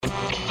For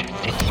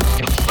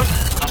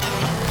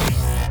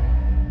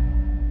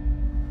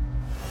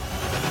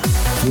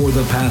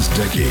the past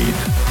decade,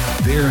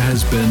 there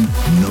has been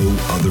no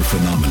other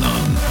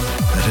phenomenon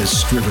that has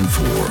striven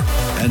for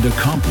and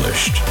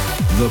accomplished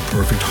the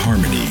perfect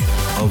harmony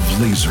of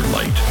laser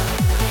light,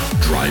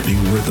 driving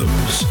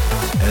rhythms,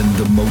 and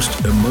the most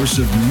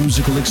immersive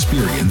musical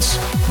experience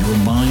your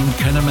mind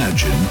can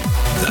imagine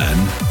than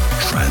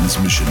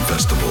Transmission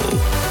Festival.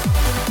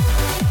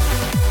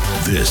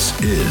 This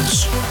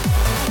is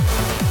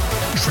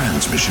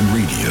Transmission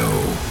Radio.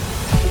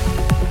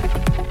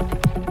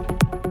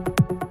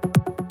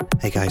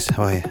 Hey guys,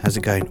 how are you? How's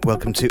it going?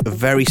 Welcome to a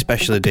very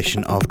special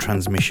edition of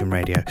Transmission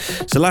Radio.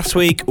 So last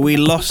week we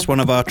lost one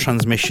of our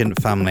Transmission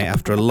family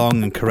after a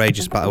long and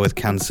courageous battle with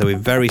cancer. We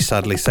very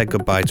sadly said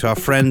goodbye to our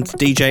friend,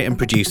 DJ and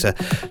producer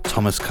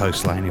Thomas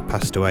Coastline, who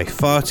passed away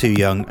far too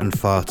young and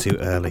far too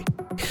early.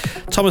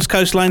 Thomas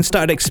Coastline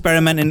started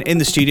experimenting in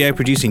the studio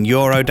producing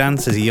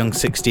Eurodance as a young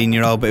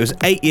 16-year-old, but it was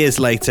 8 years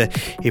later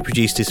he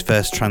produced his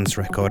first trance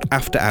record,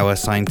 After Hour,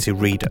 signed to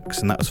Redux,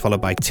 and that was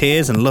followed by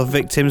Tears and Love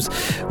Victims,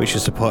 which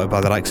was supported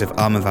by the likes of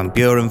Armin van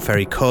Buuren,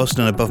 Ferry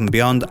Corsten, Above and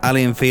Beyond,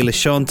 Ali and Fila,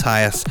 Sean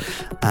Tyas,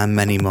 and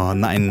many more.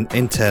 And that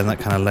in turn, that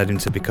kind of led him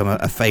to become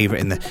a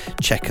favourite in the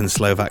Czech and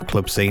Slovak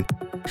club scene.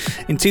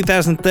 In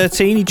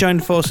 2013, he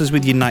joined forces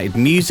with United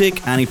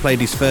Music and he played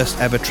his first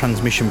ever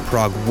Transmission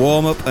Prague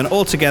warm-up, and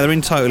altogether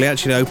in total he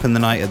actually opened the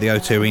night at the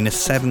O2 Arena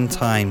 7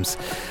 times.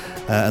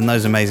 And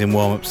those amazing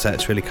warm-up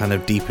sets really kind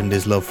of deepened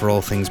his love for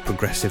all things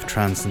progressive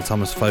trance, and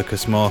Thomas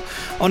focused more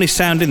on his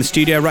sound in the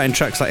studio, writing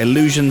tracks like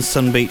Illusions,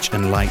 Sun Beach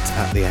and Light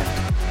at the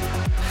End.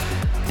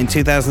 In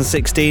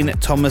 2016,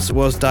 Thomas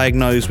was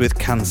diagnosed with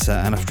cancer,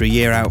 and after a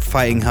year out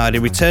fighting hard, he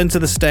returned to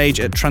the stage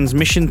at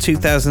Transmission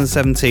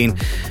 2017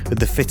 with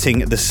the fitting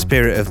The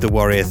Spirit of the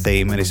Warrior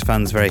theme, and his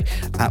fans very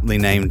aptly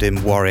named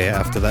him Warrior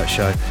after that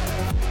show.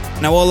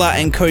 Now, all that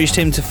encouraged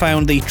him to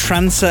found the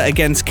Trancer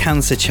Against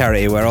Cancer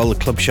charity, where all the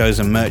club shows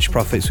and merch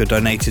profits were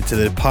donated to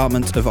the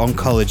Department of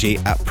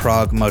Oncology at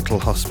Prague Model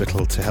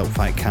Hospital to help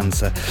fight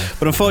cancer.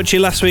 But unfortunately,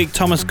 last week,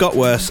 Thomas got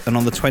worse, and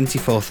on the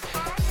 24th,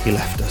 he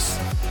left us.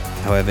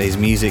 However, his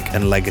music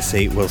and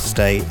legacy will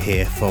stay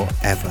here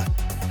forever.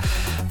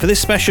 For this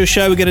special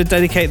show, we're going to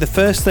dedicate the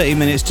first 30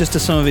 minutes just to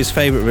some of his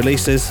favourite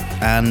releases,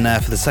 and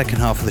for the second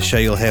half of the show,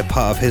 you'll hear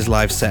part of his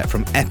live set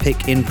from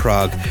Epic in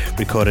Prague,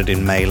 recorded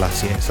in May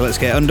last year. So let's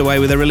get underway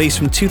with a release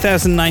from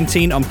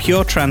 2019 on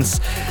Pure Trance.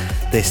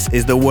 This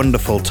is the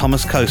wonderful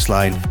Thomas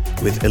Coastline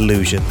with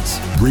Illusions.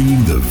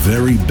 Bringing the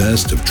very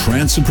best of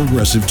trance and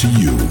progressive to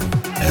you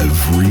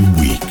every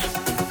week.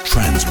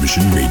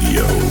 Transmission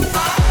Radio.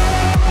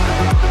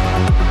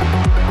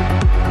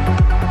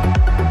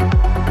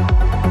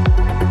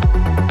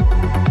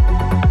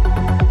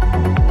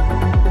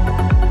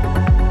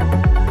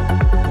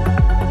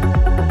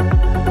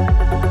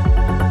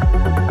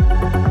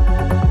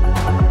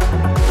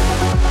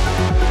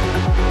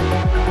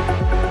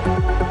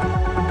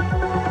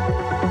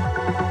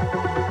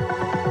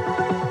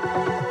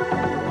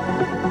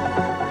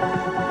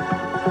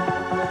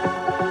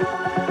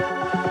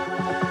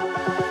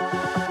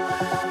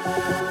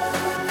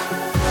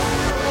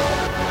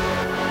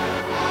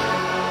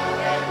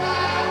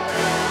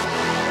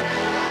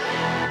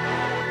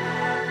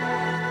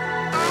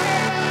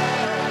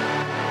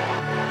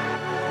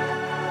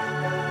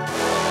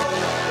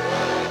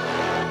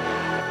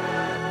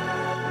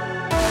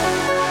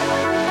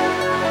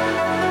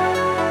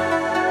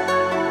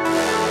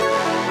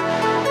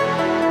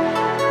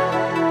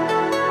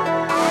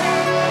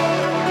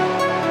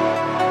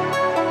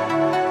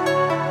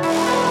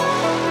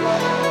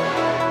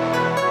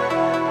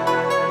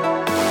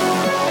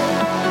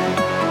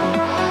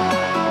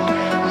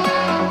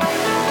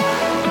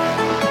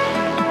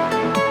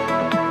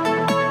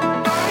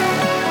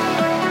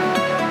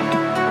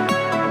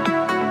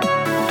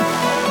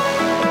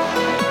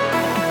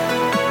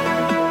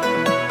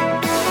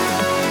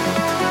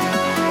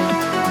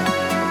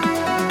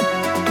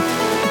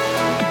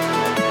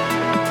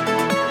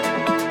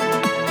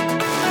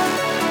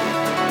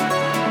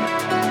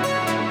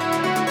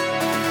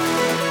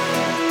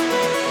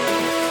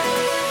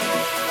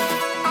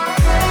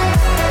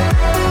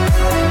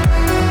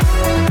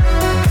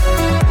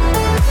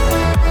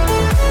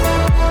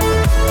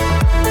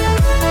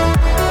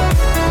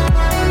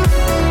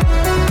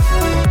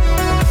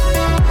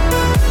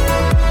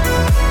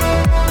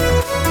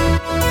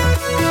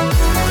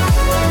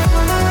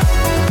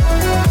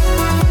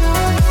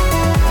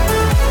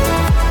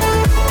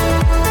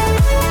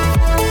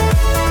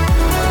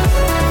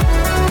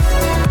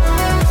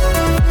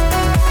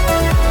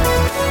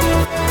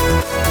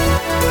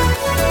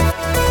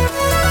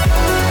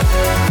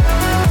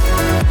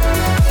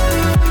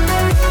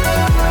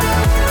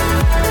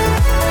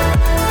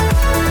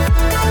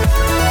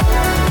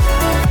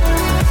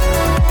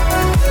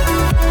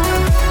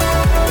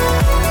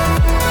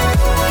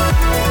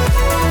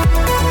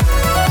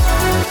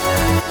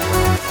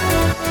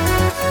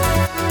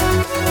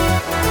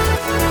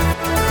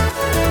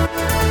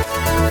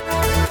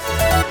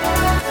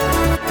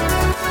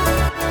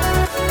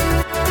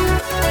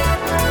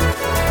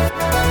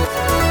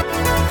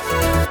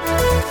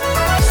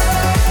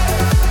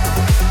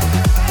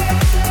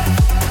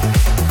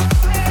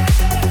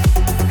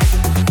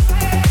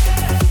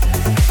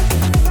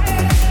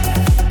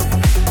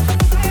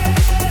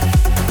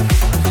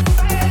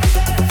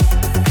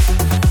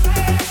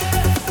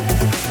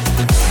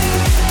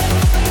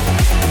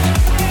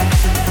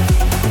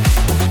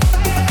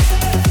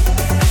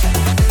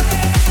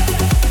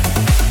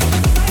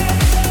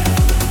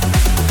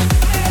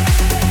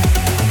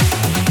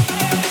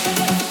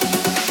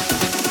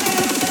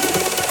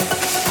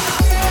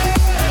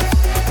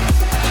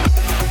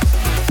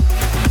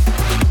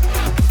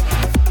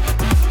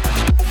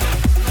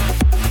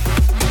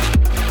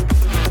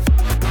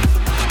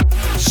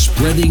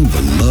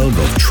 love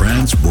of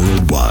trance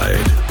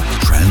worldwide.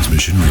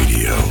 Transmission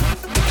Radio.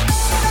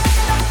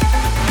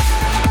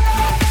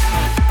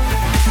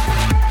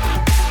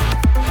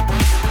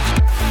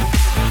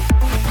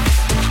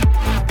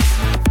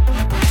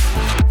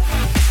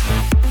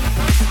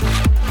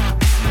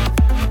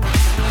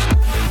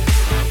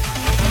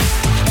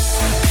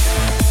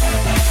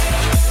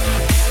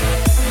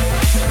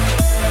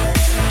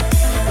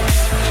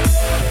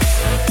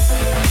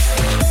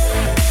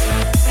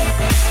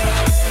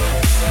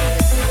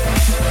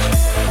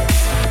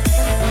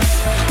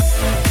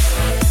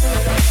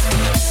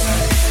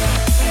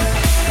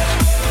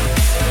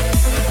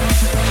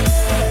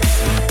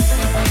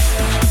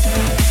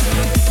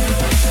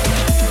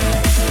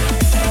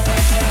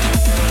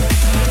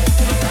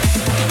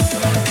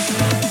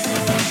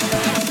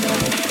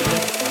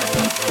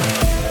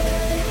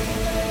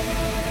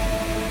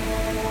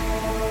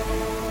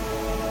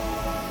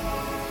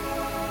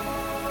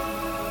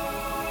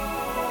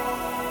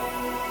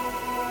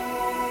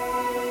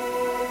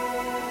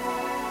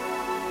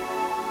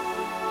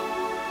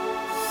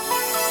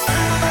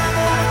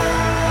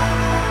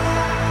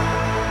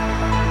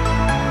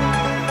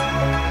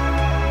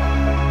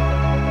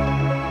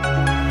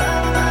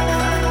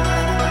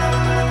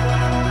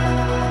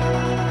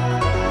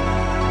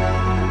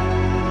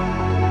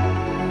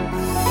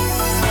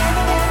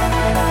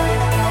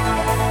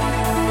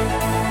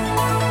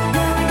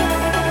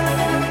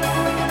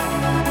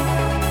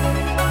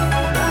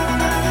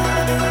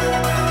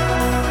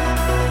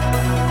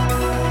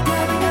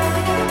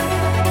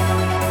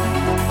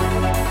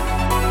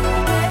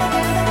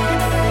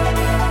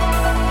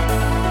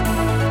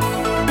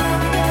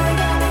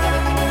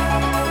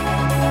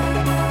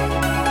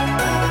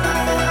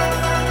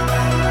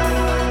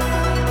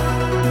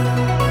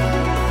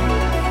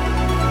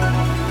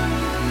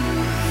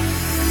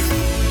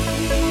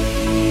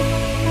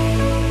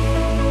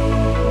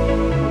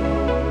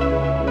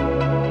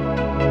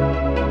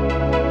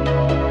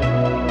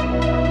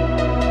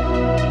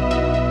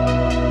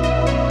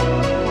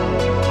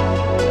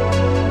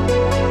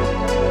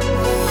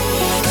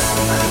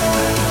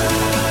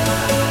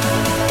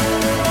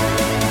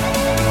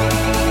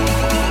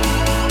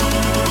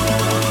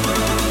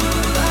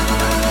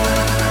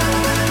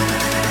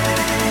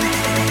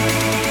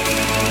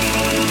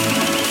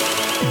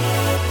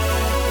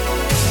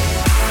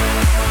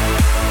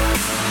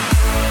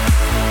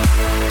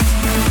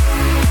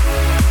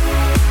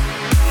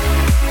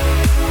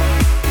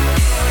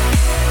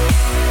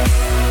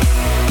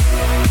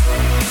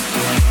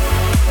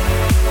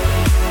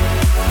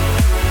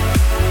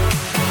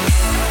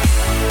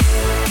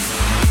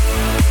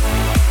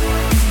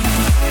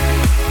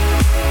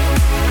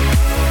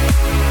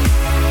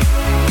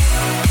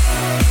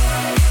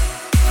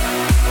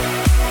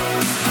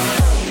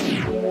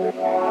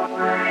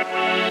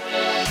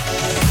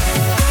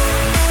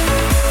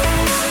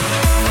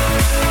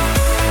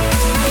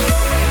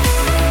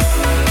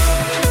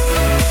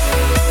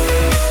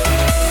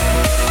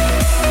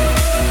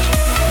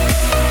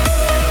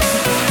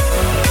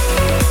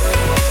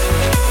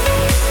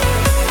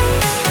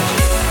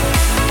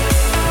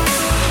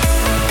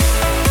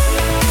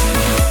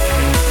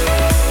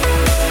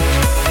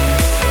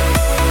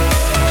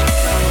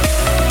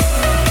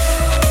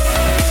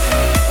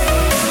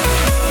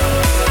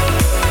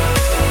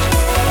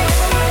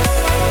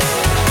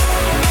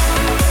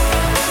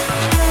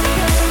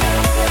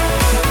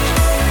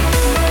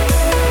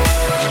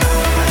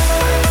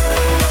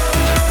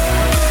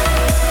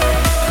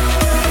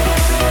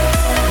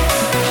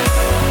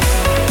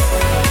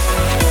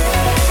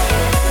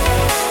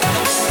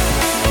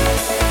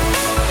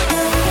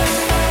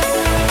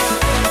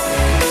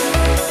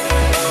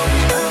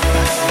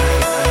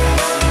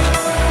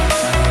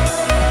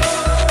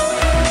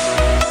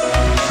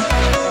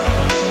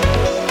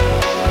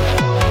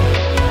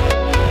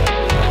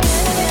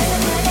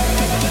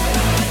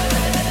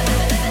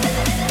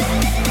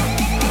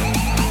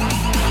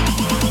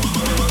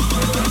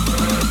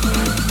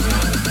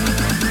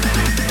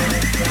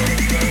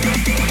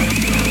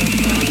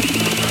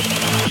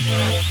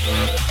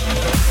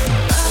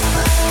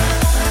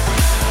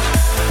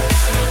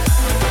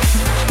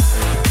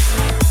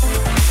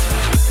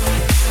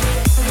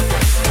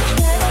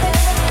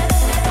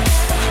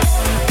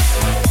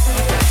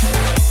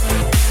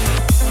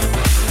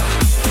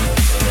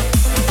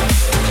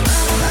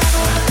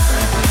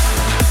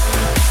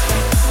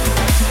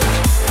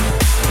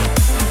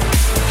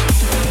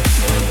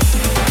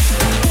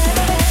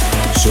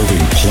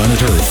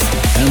 planet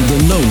Earth and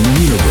the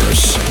known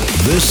universe.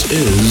 This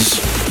is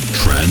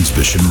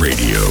Transmission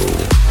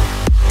Radio.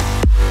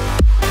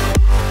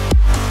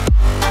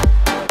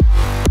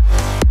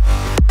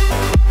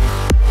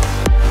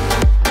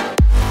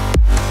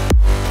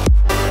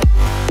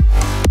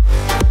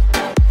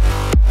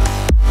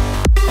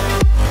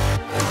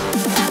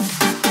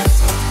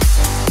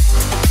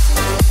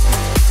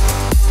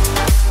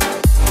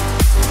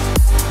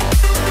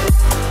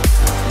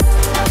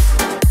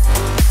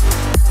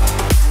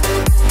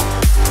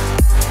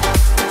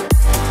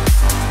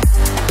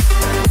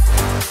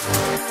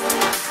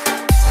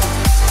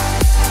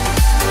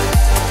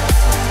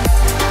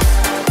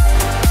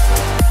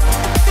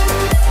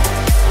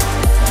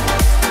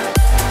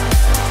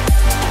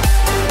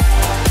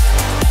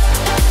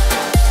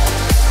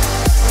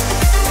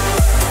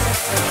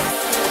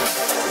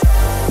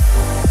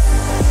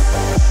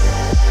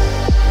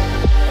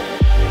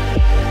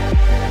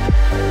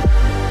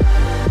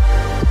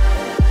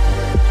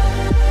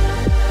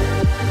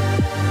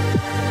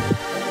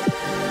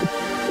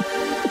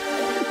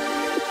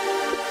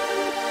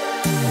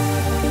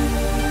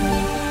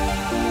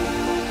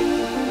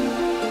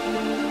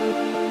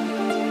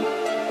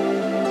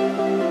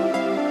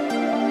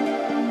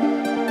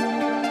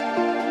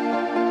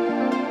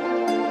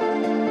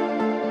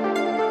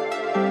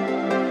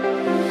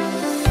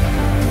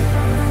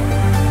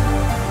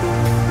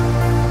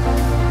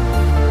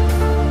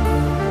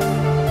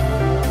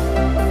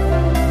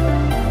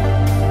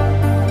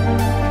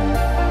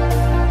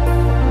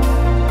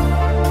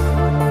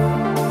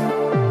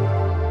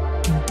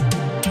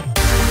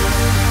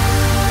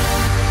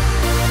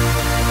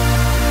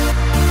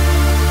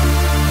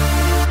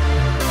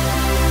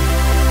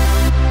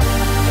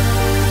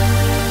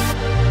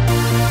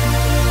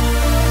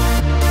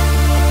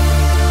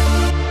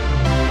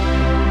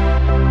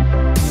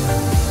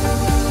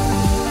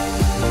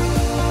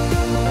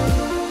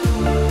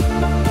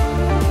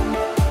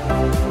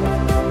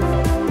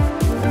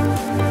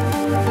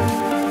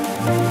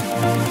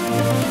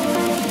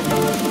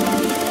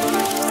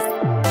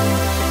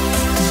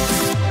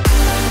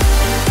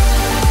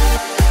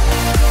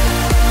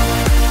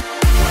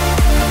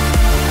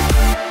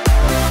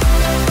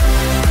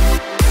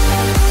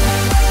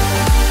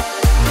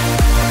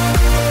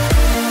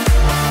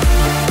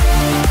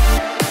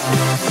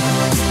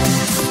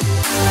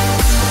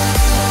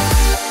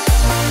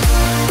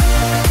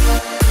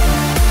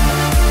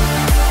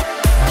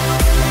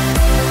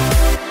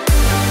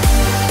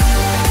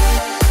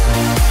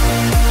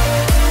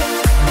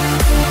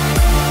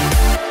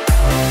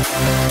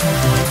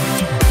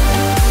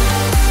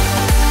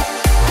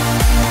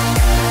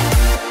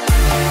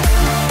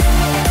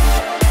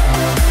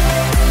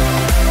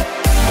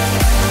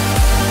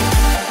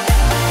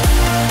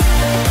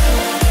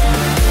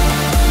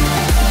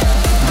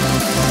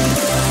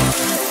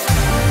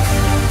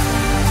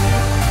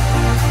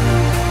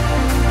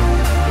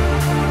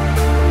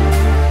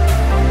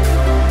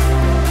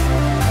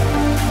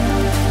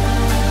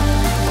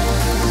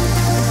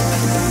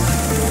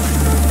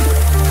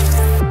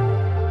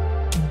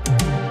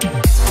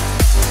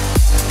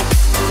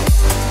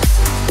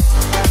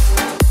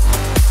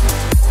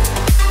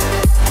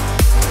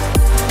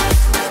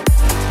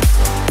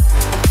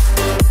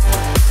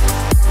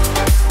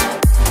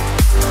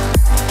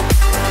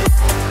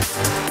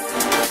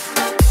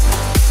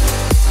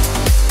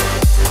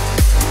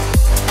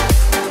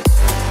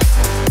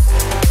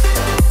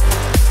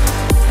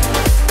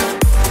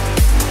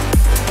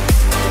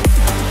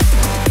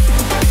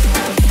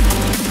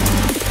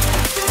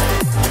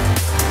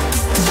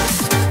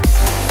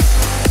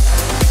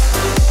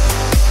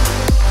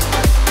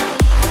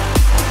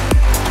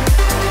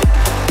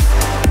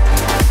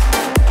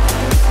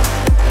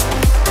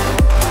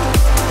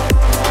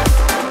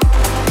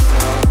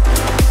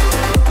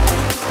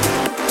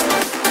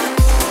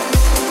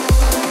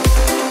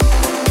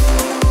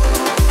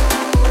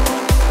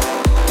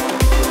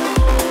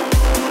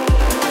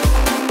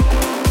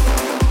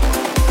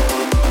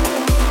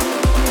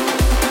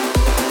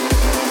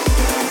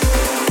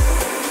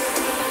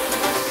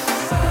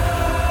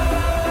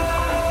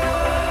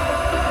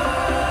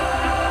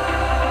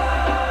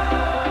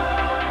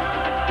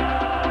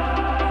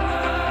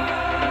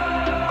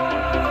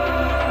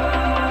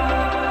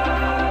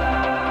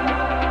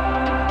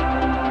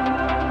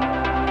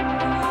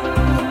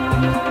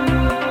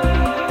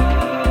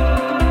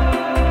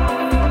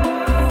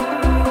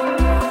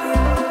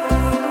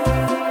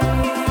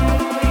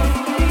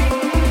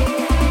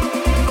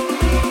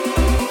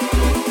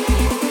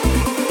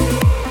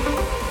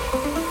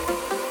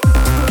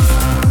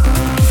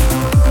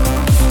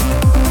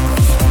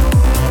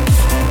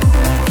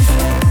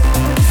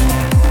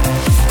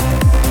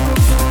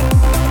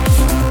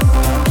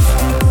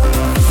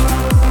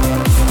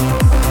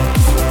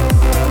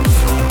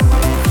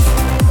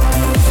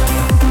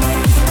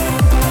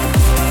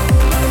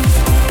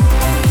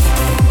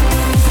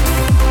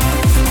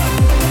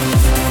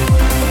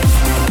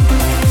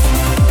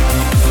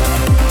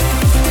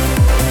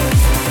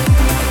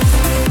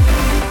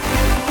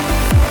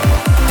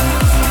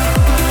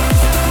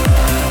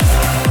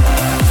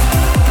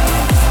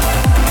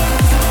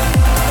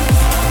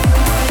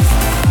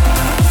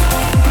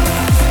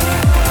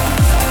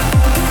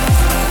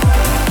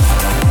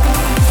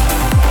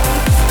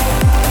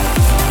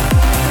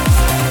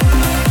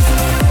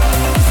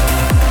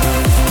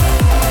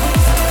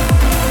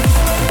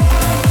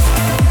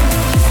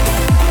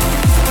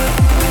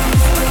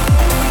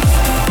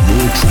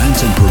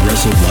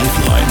 Progressive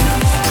Lifeline,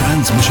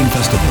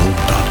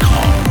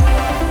 transmissionfestival.com.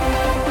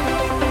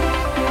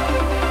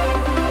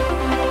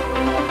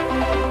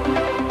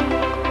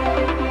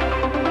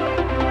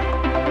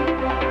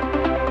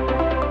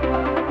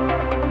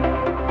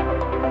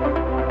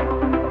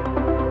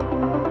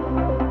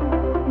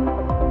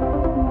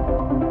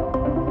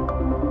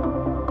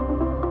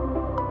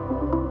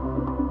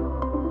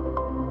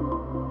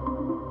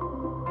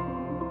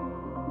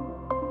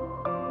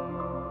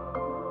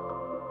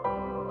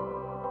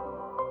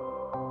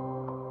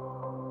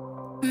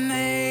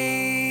 Maybe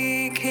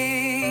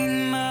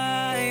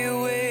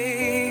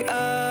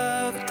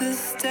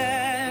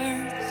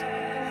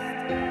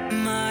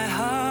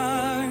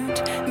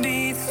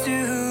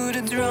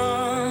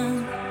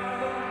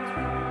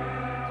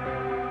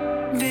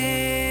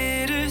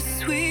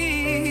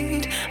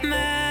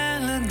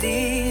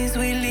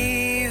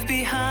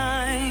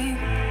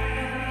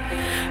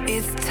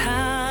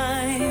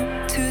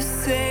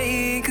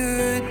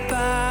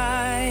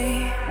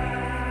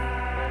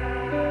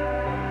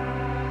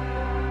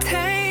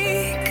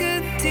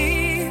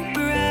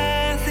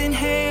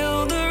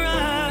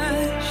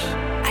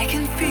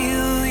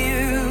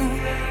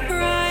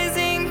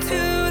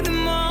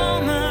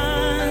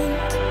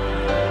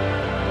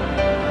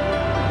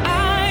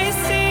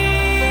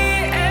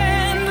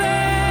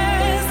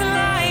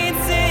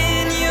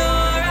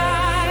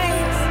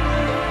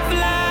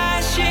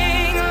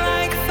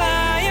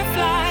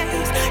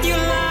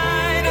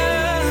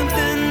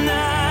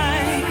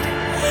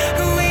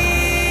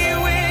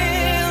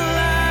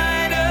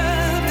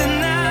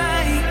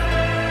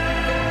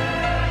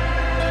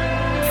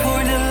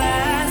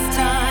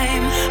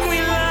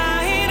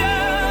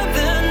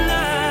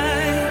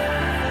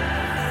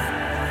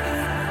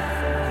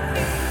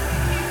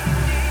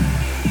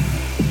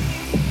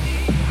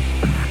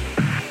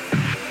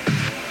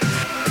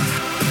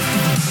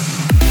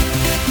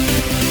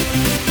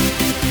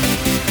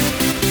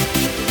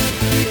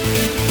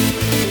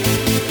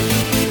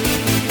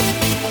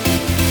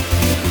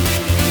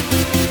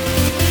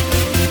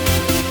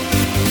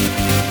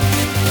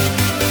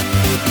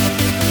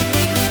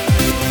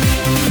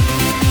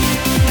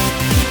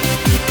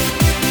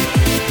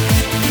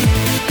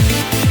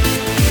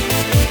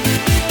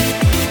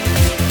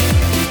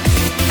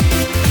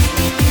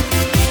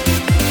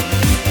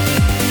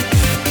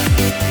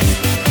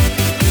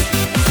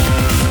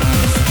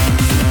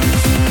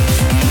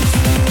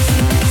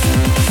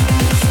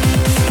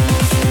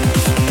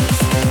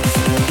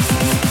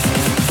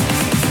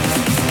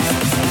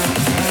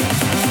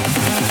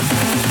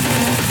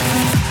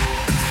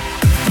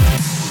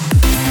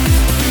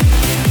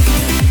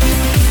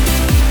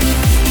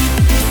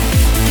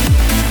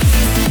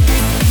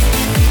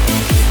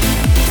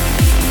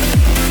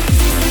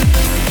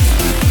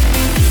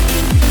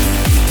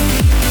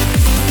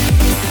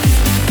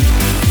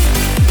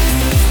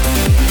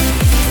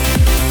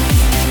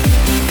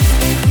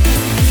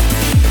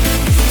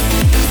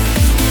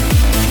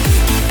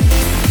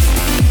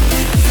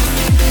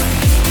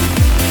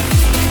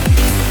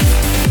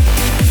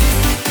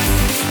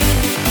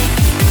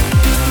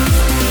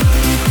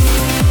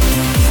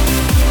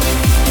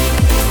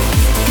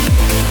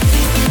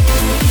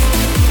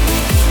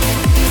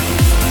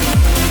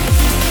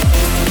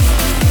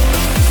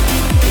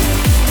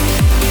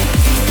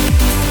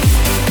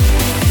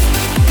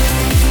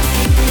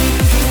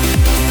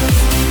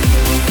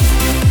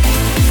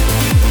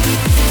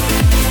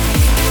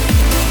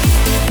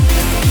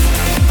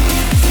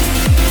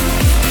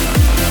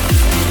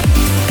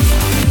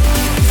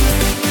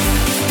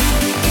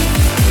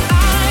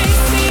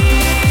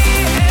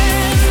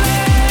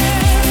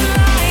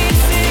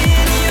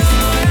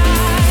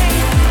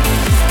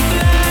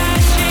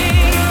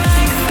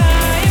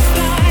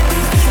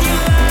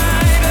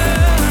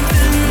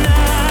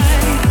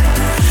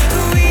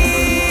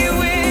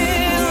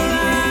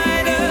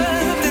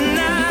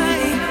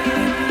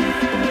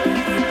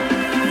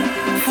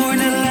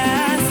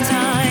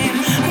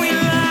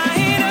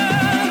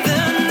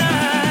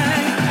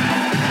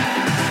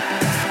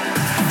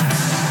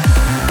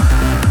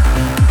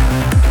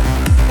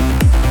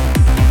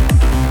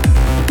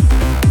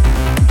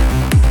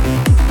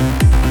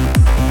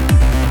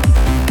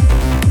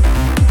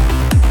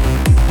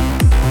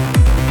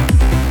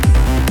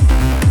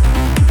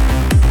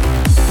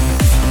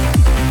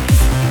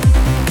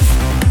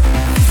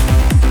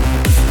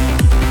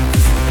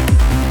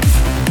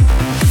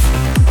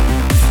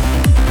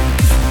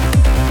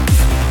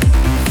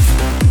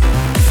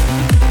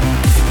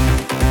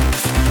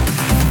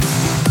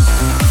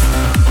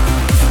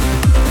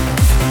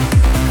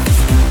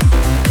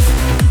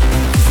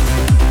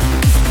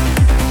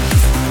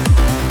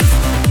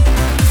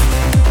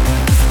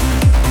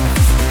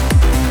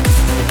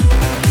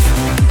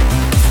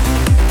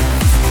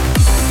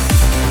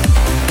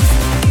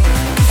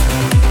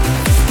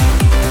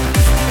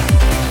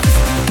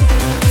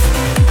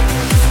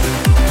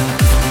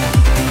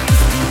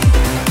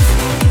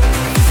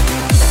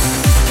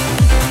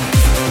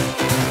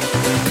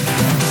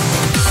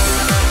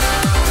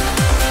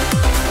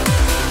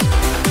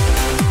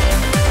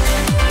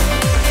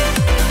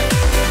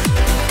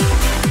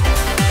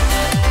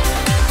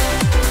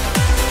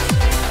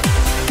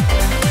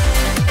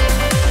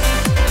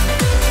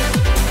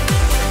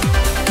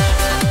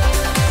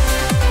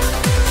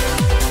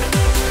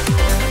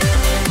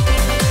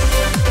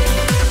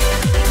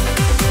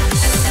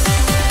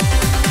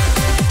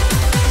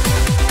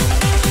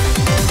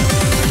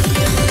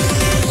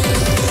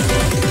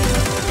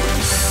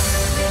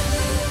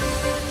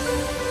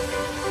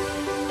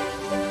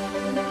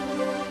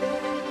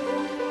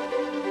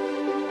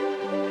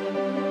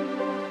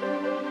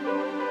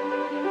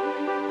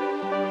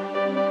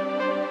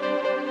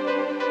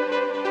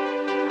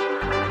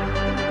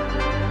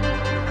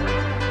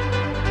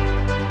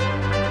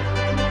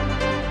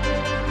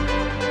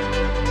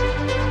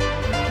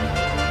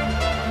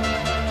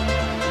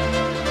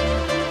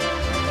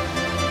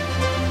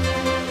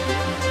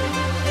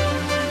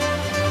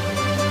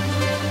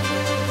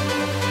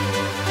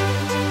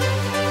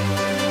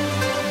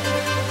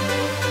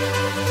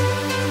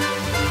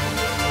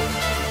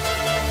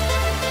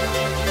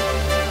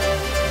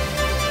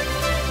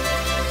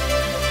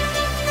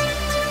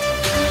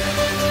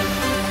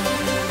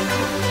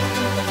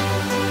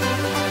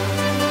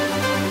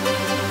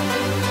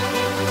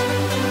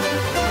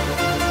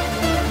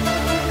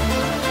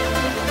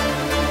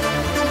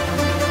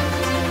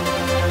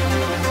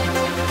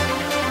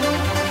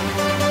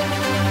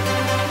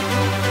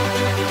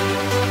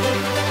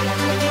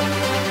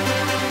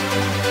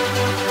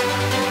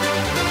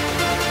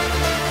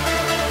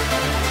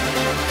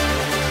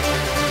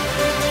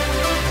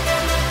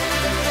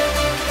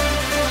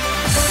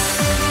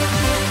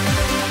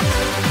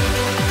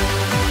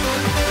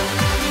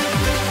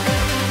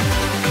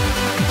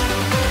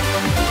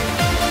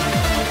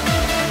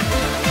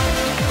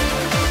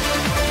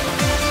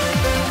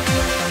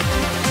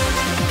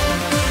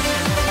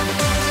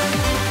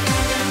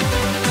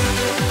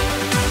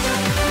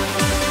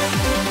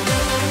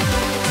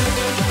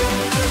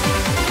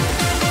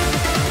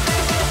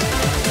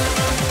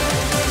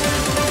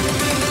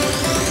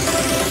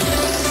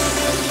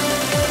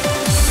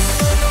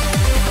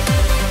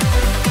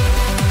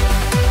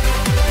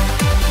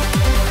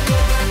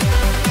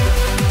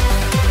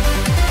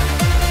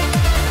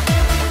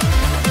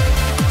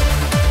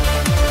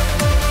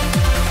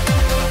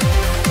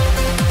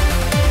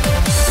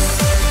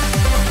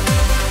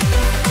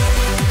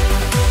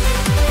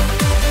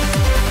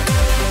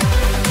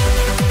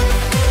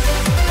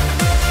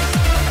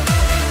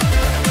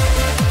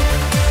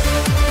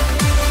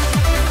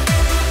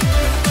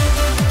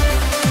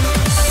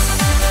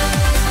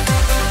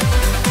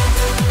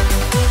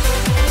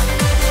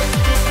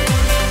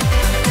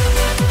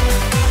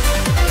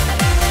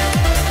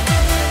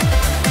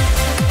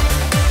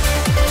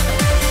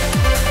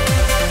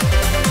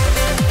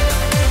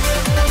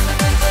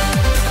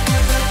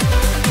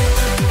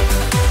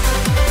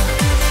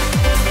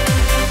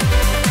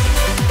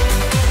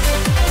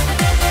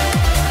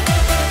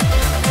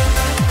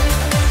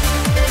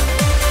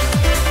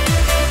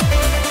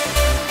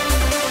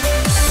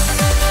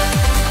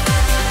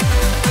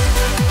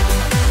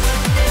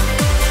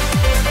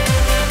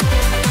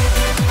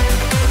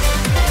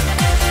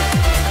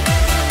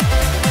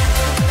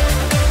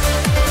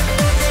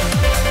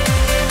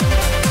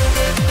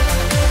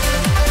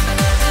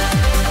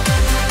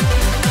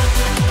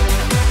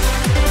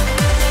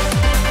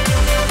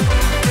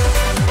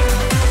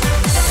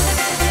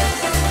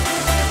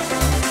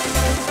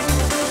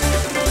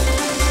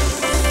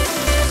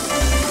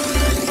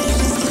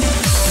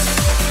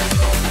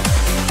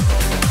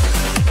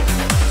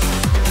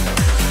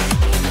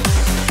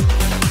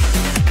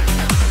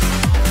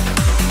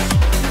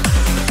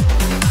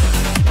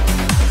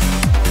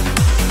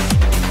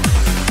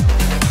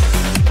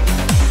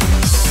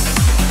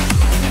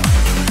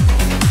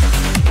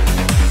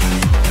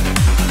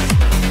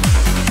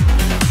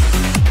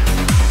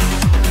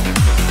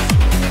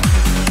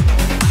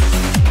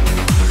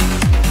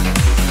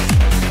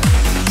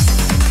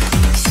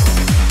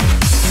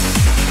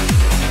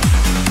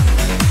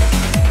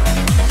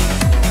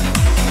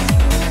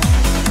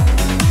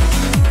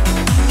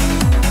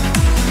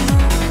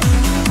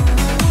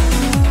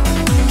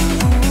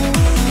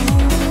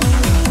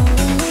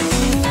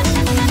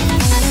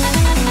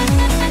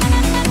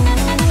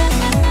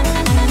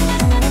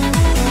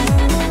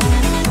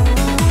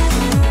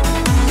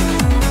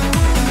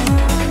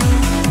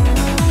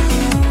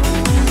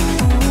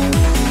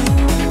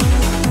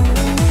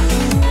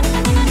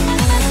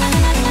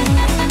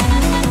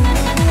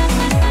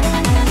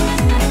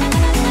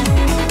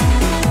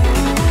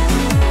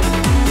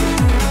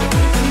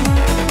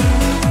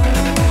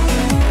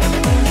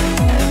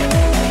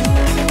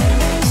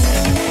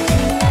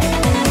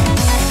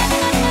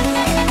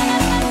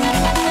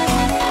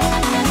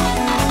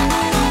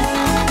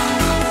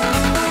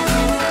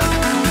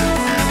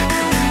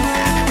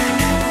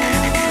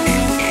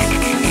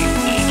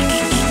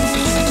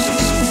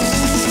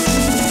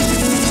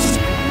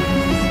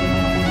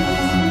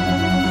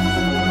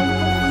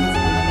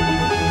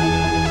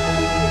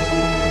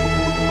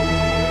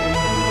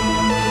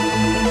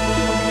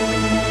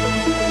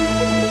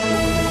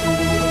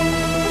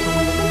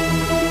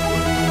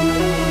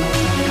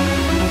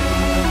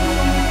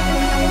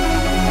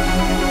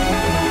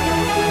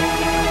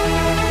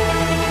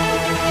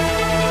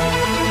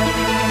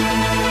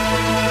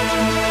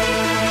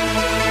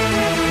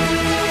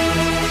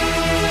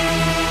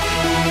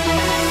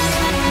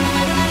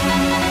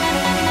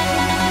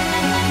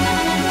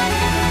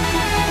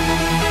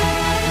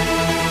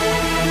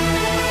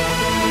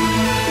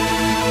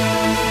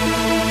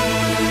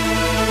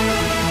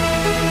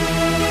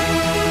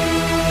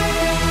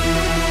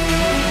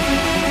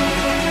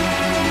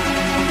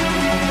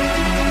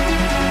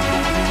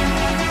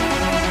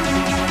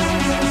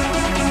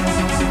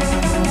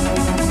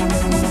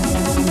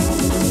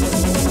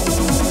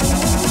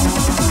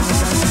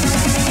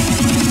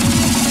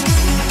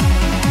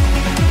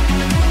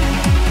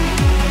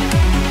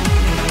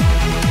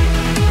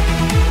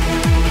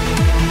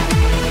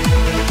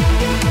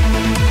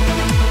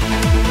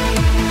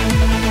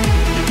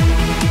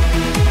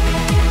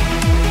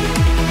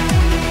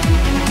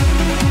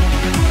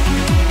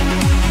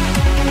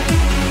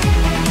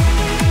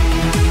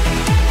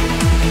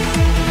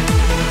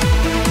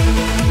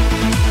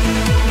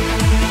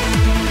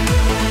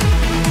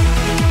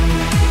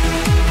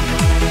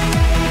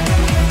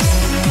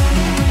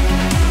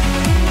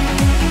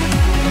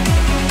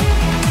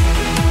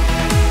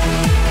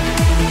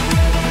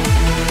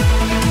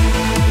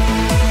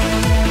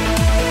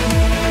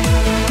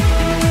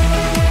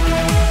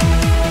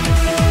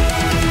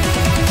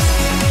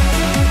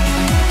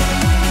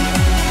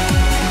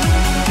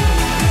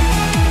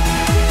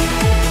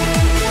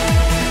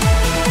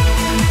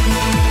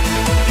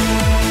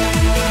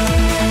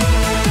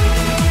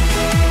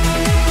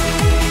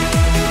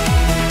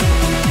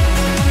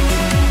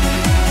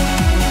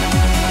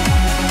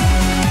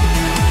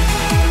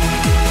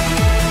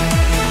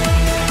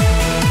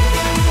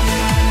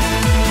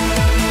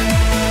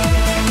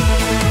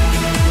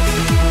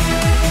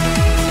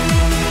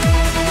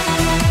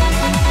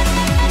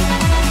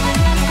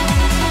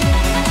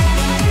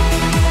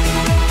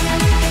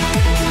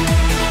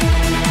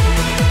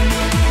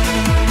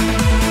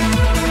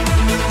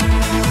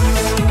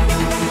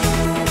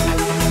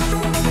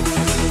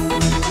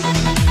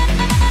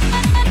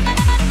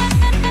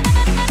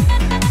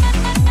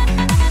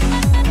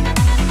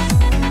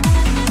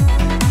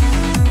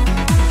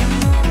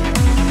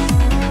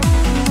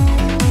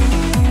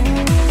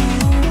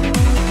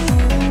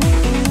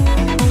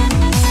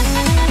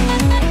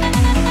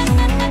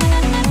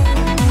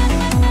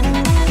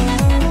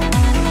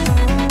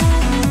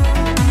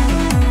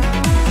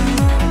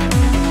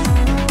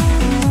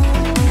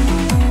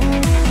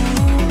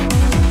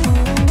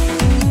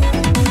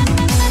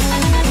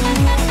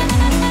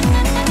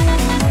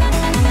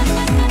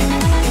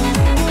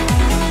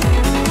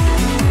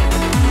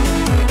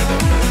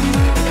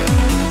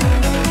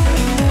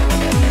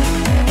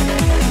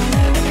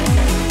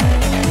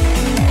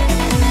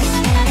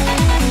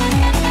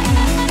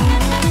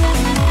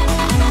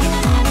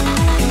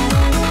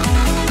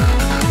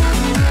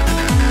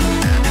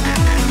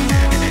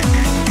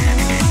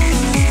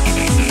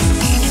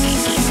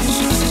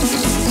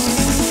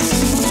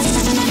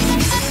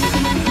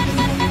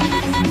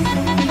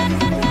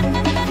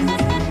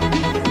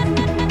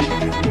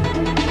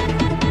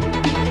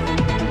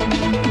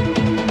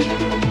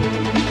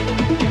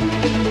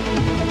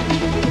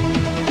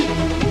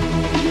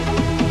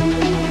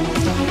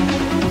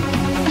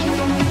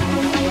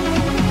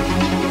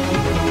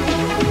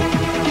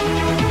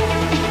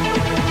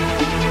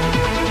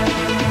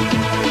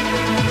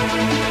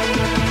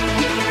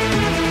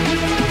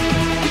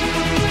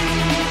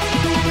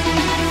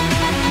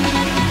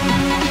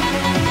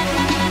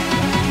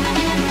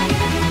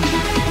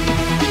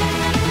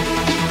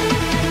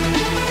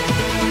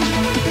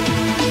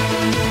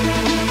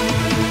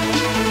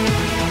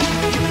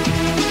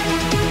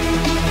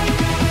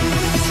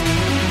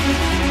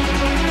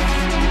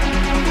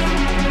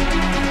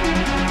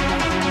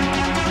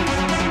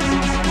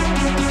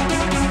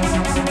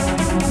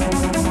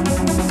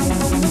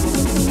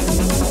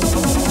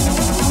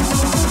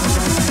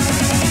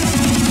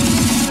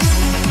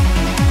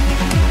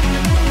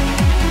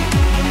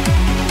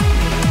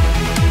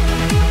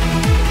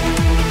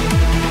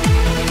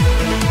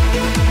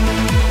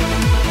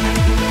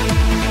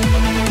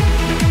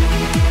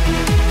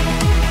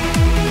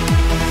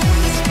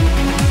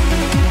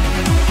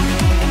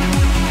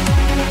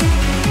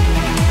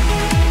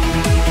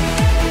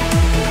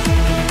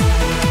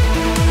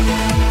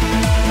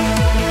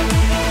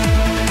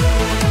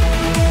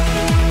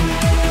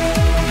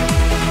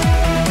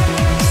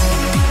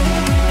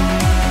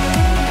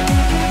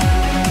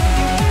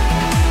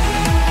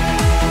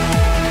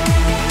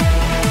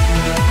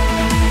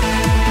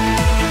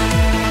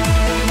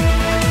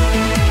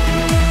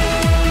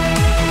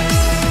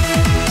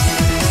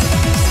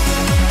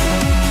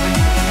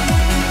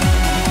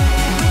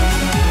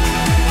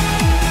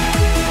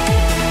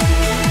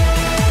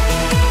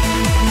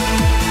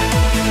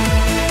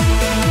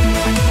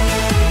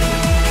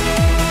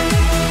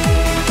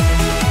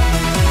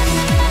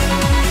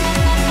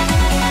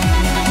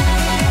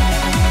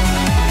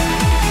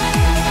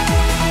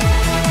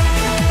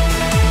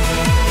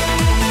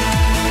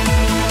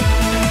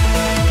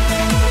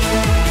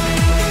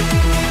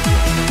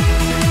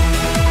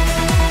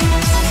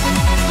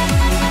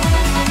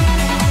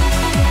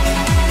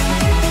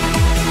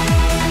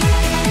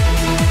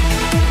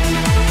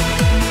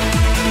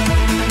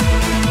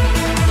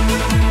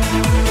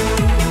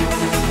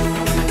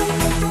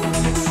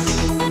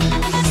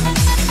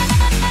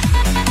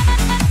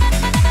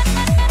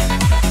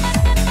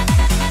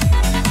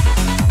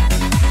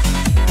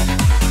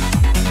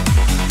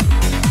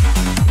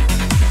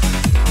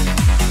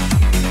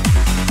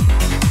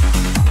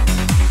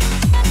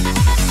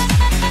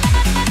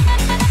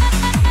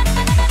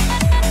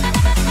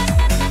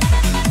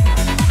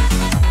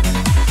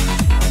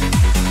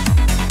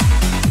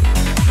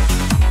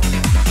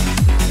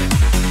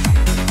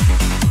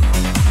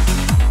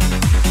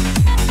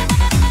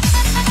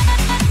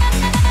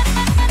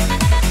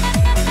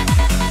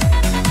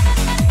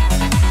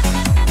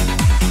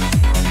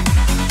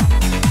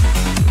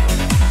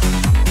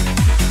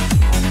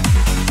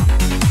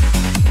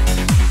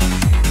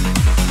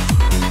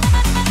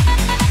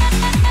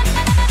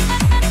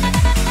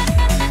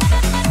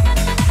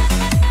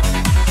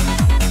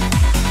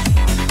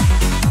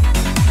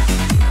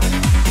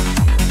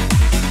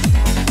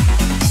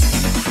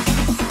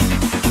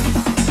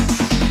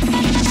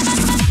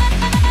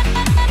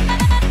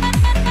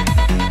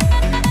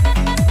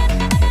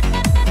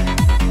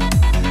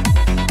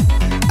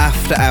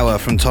After Hour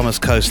from Thomas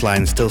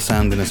Coastline still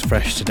sounding as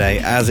fresh today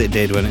as it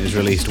did when it was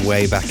released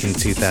way back in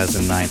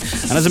 2009.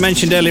 And as I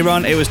mentioned earlier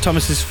on, it was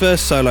Thomas's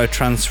first solo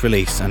trance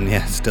release, and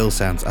yeah, still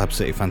sounds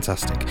absolutely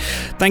fantastic.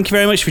 Thank you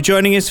very much for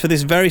joining us for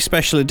this very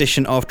special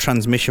edition of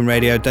Transmission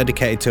Radio,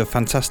 dedicated to a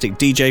fantastic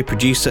DJ,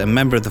 producer and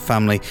member of the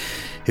family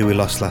who we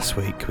lost last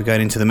week. We're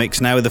going into the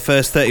mix now with the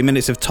first 30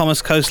 minutes of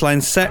Thomas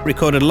Coastline's set,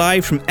 recorded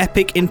live from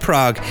Epic in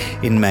Prague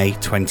in May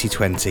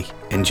 2020.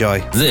 Enjoy.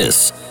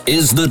 This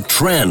is the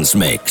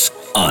Transmix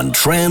on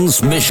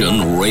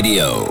Transmission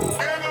Radio.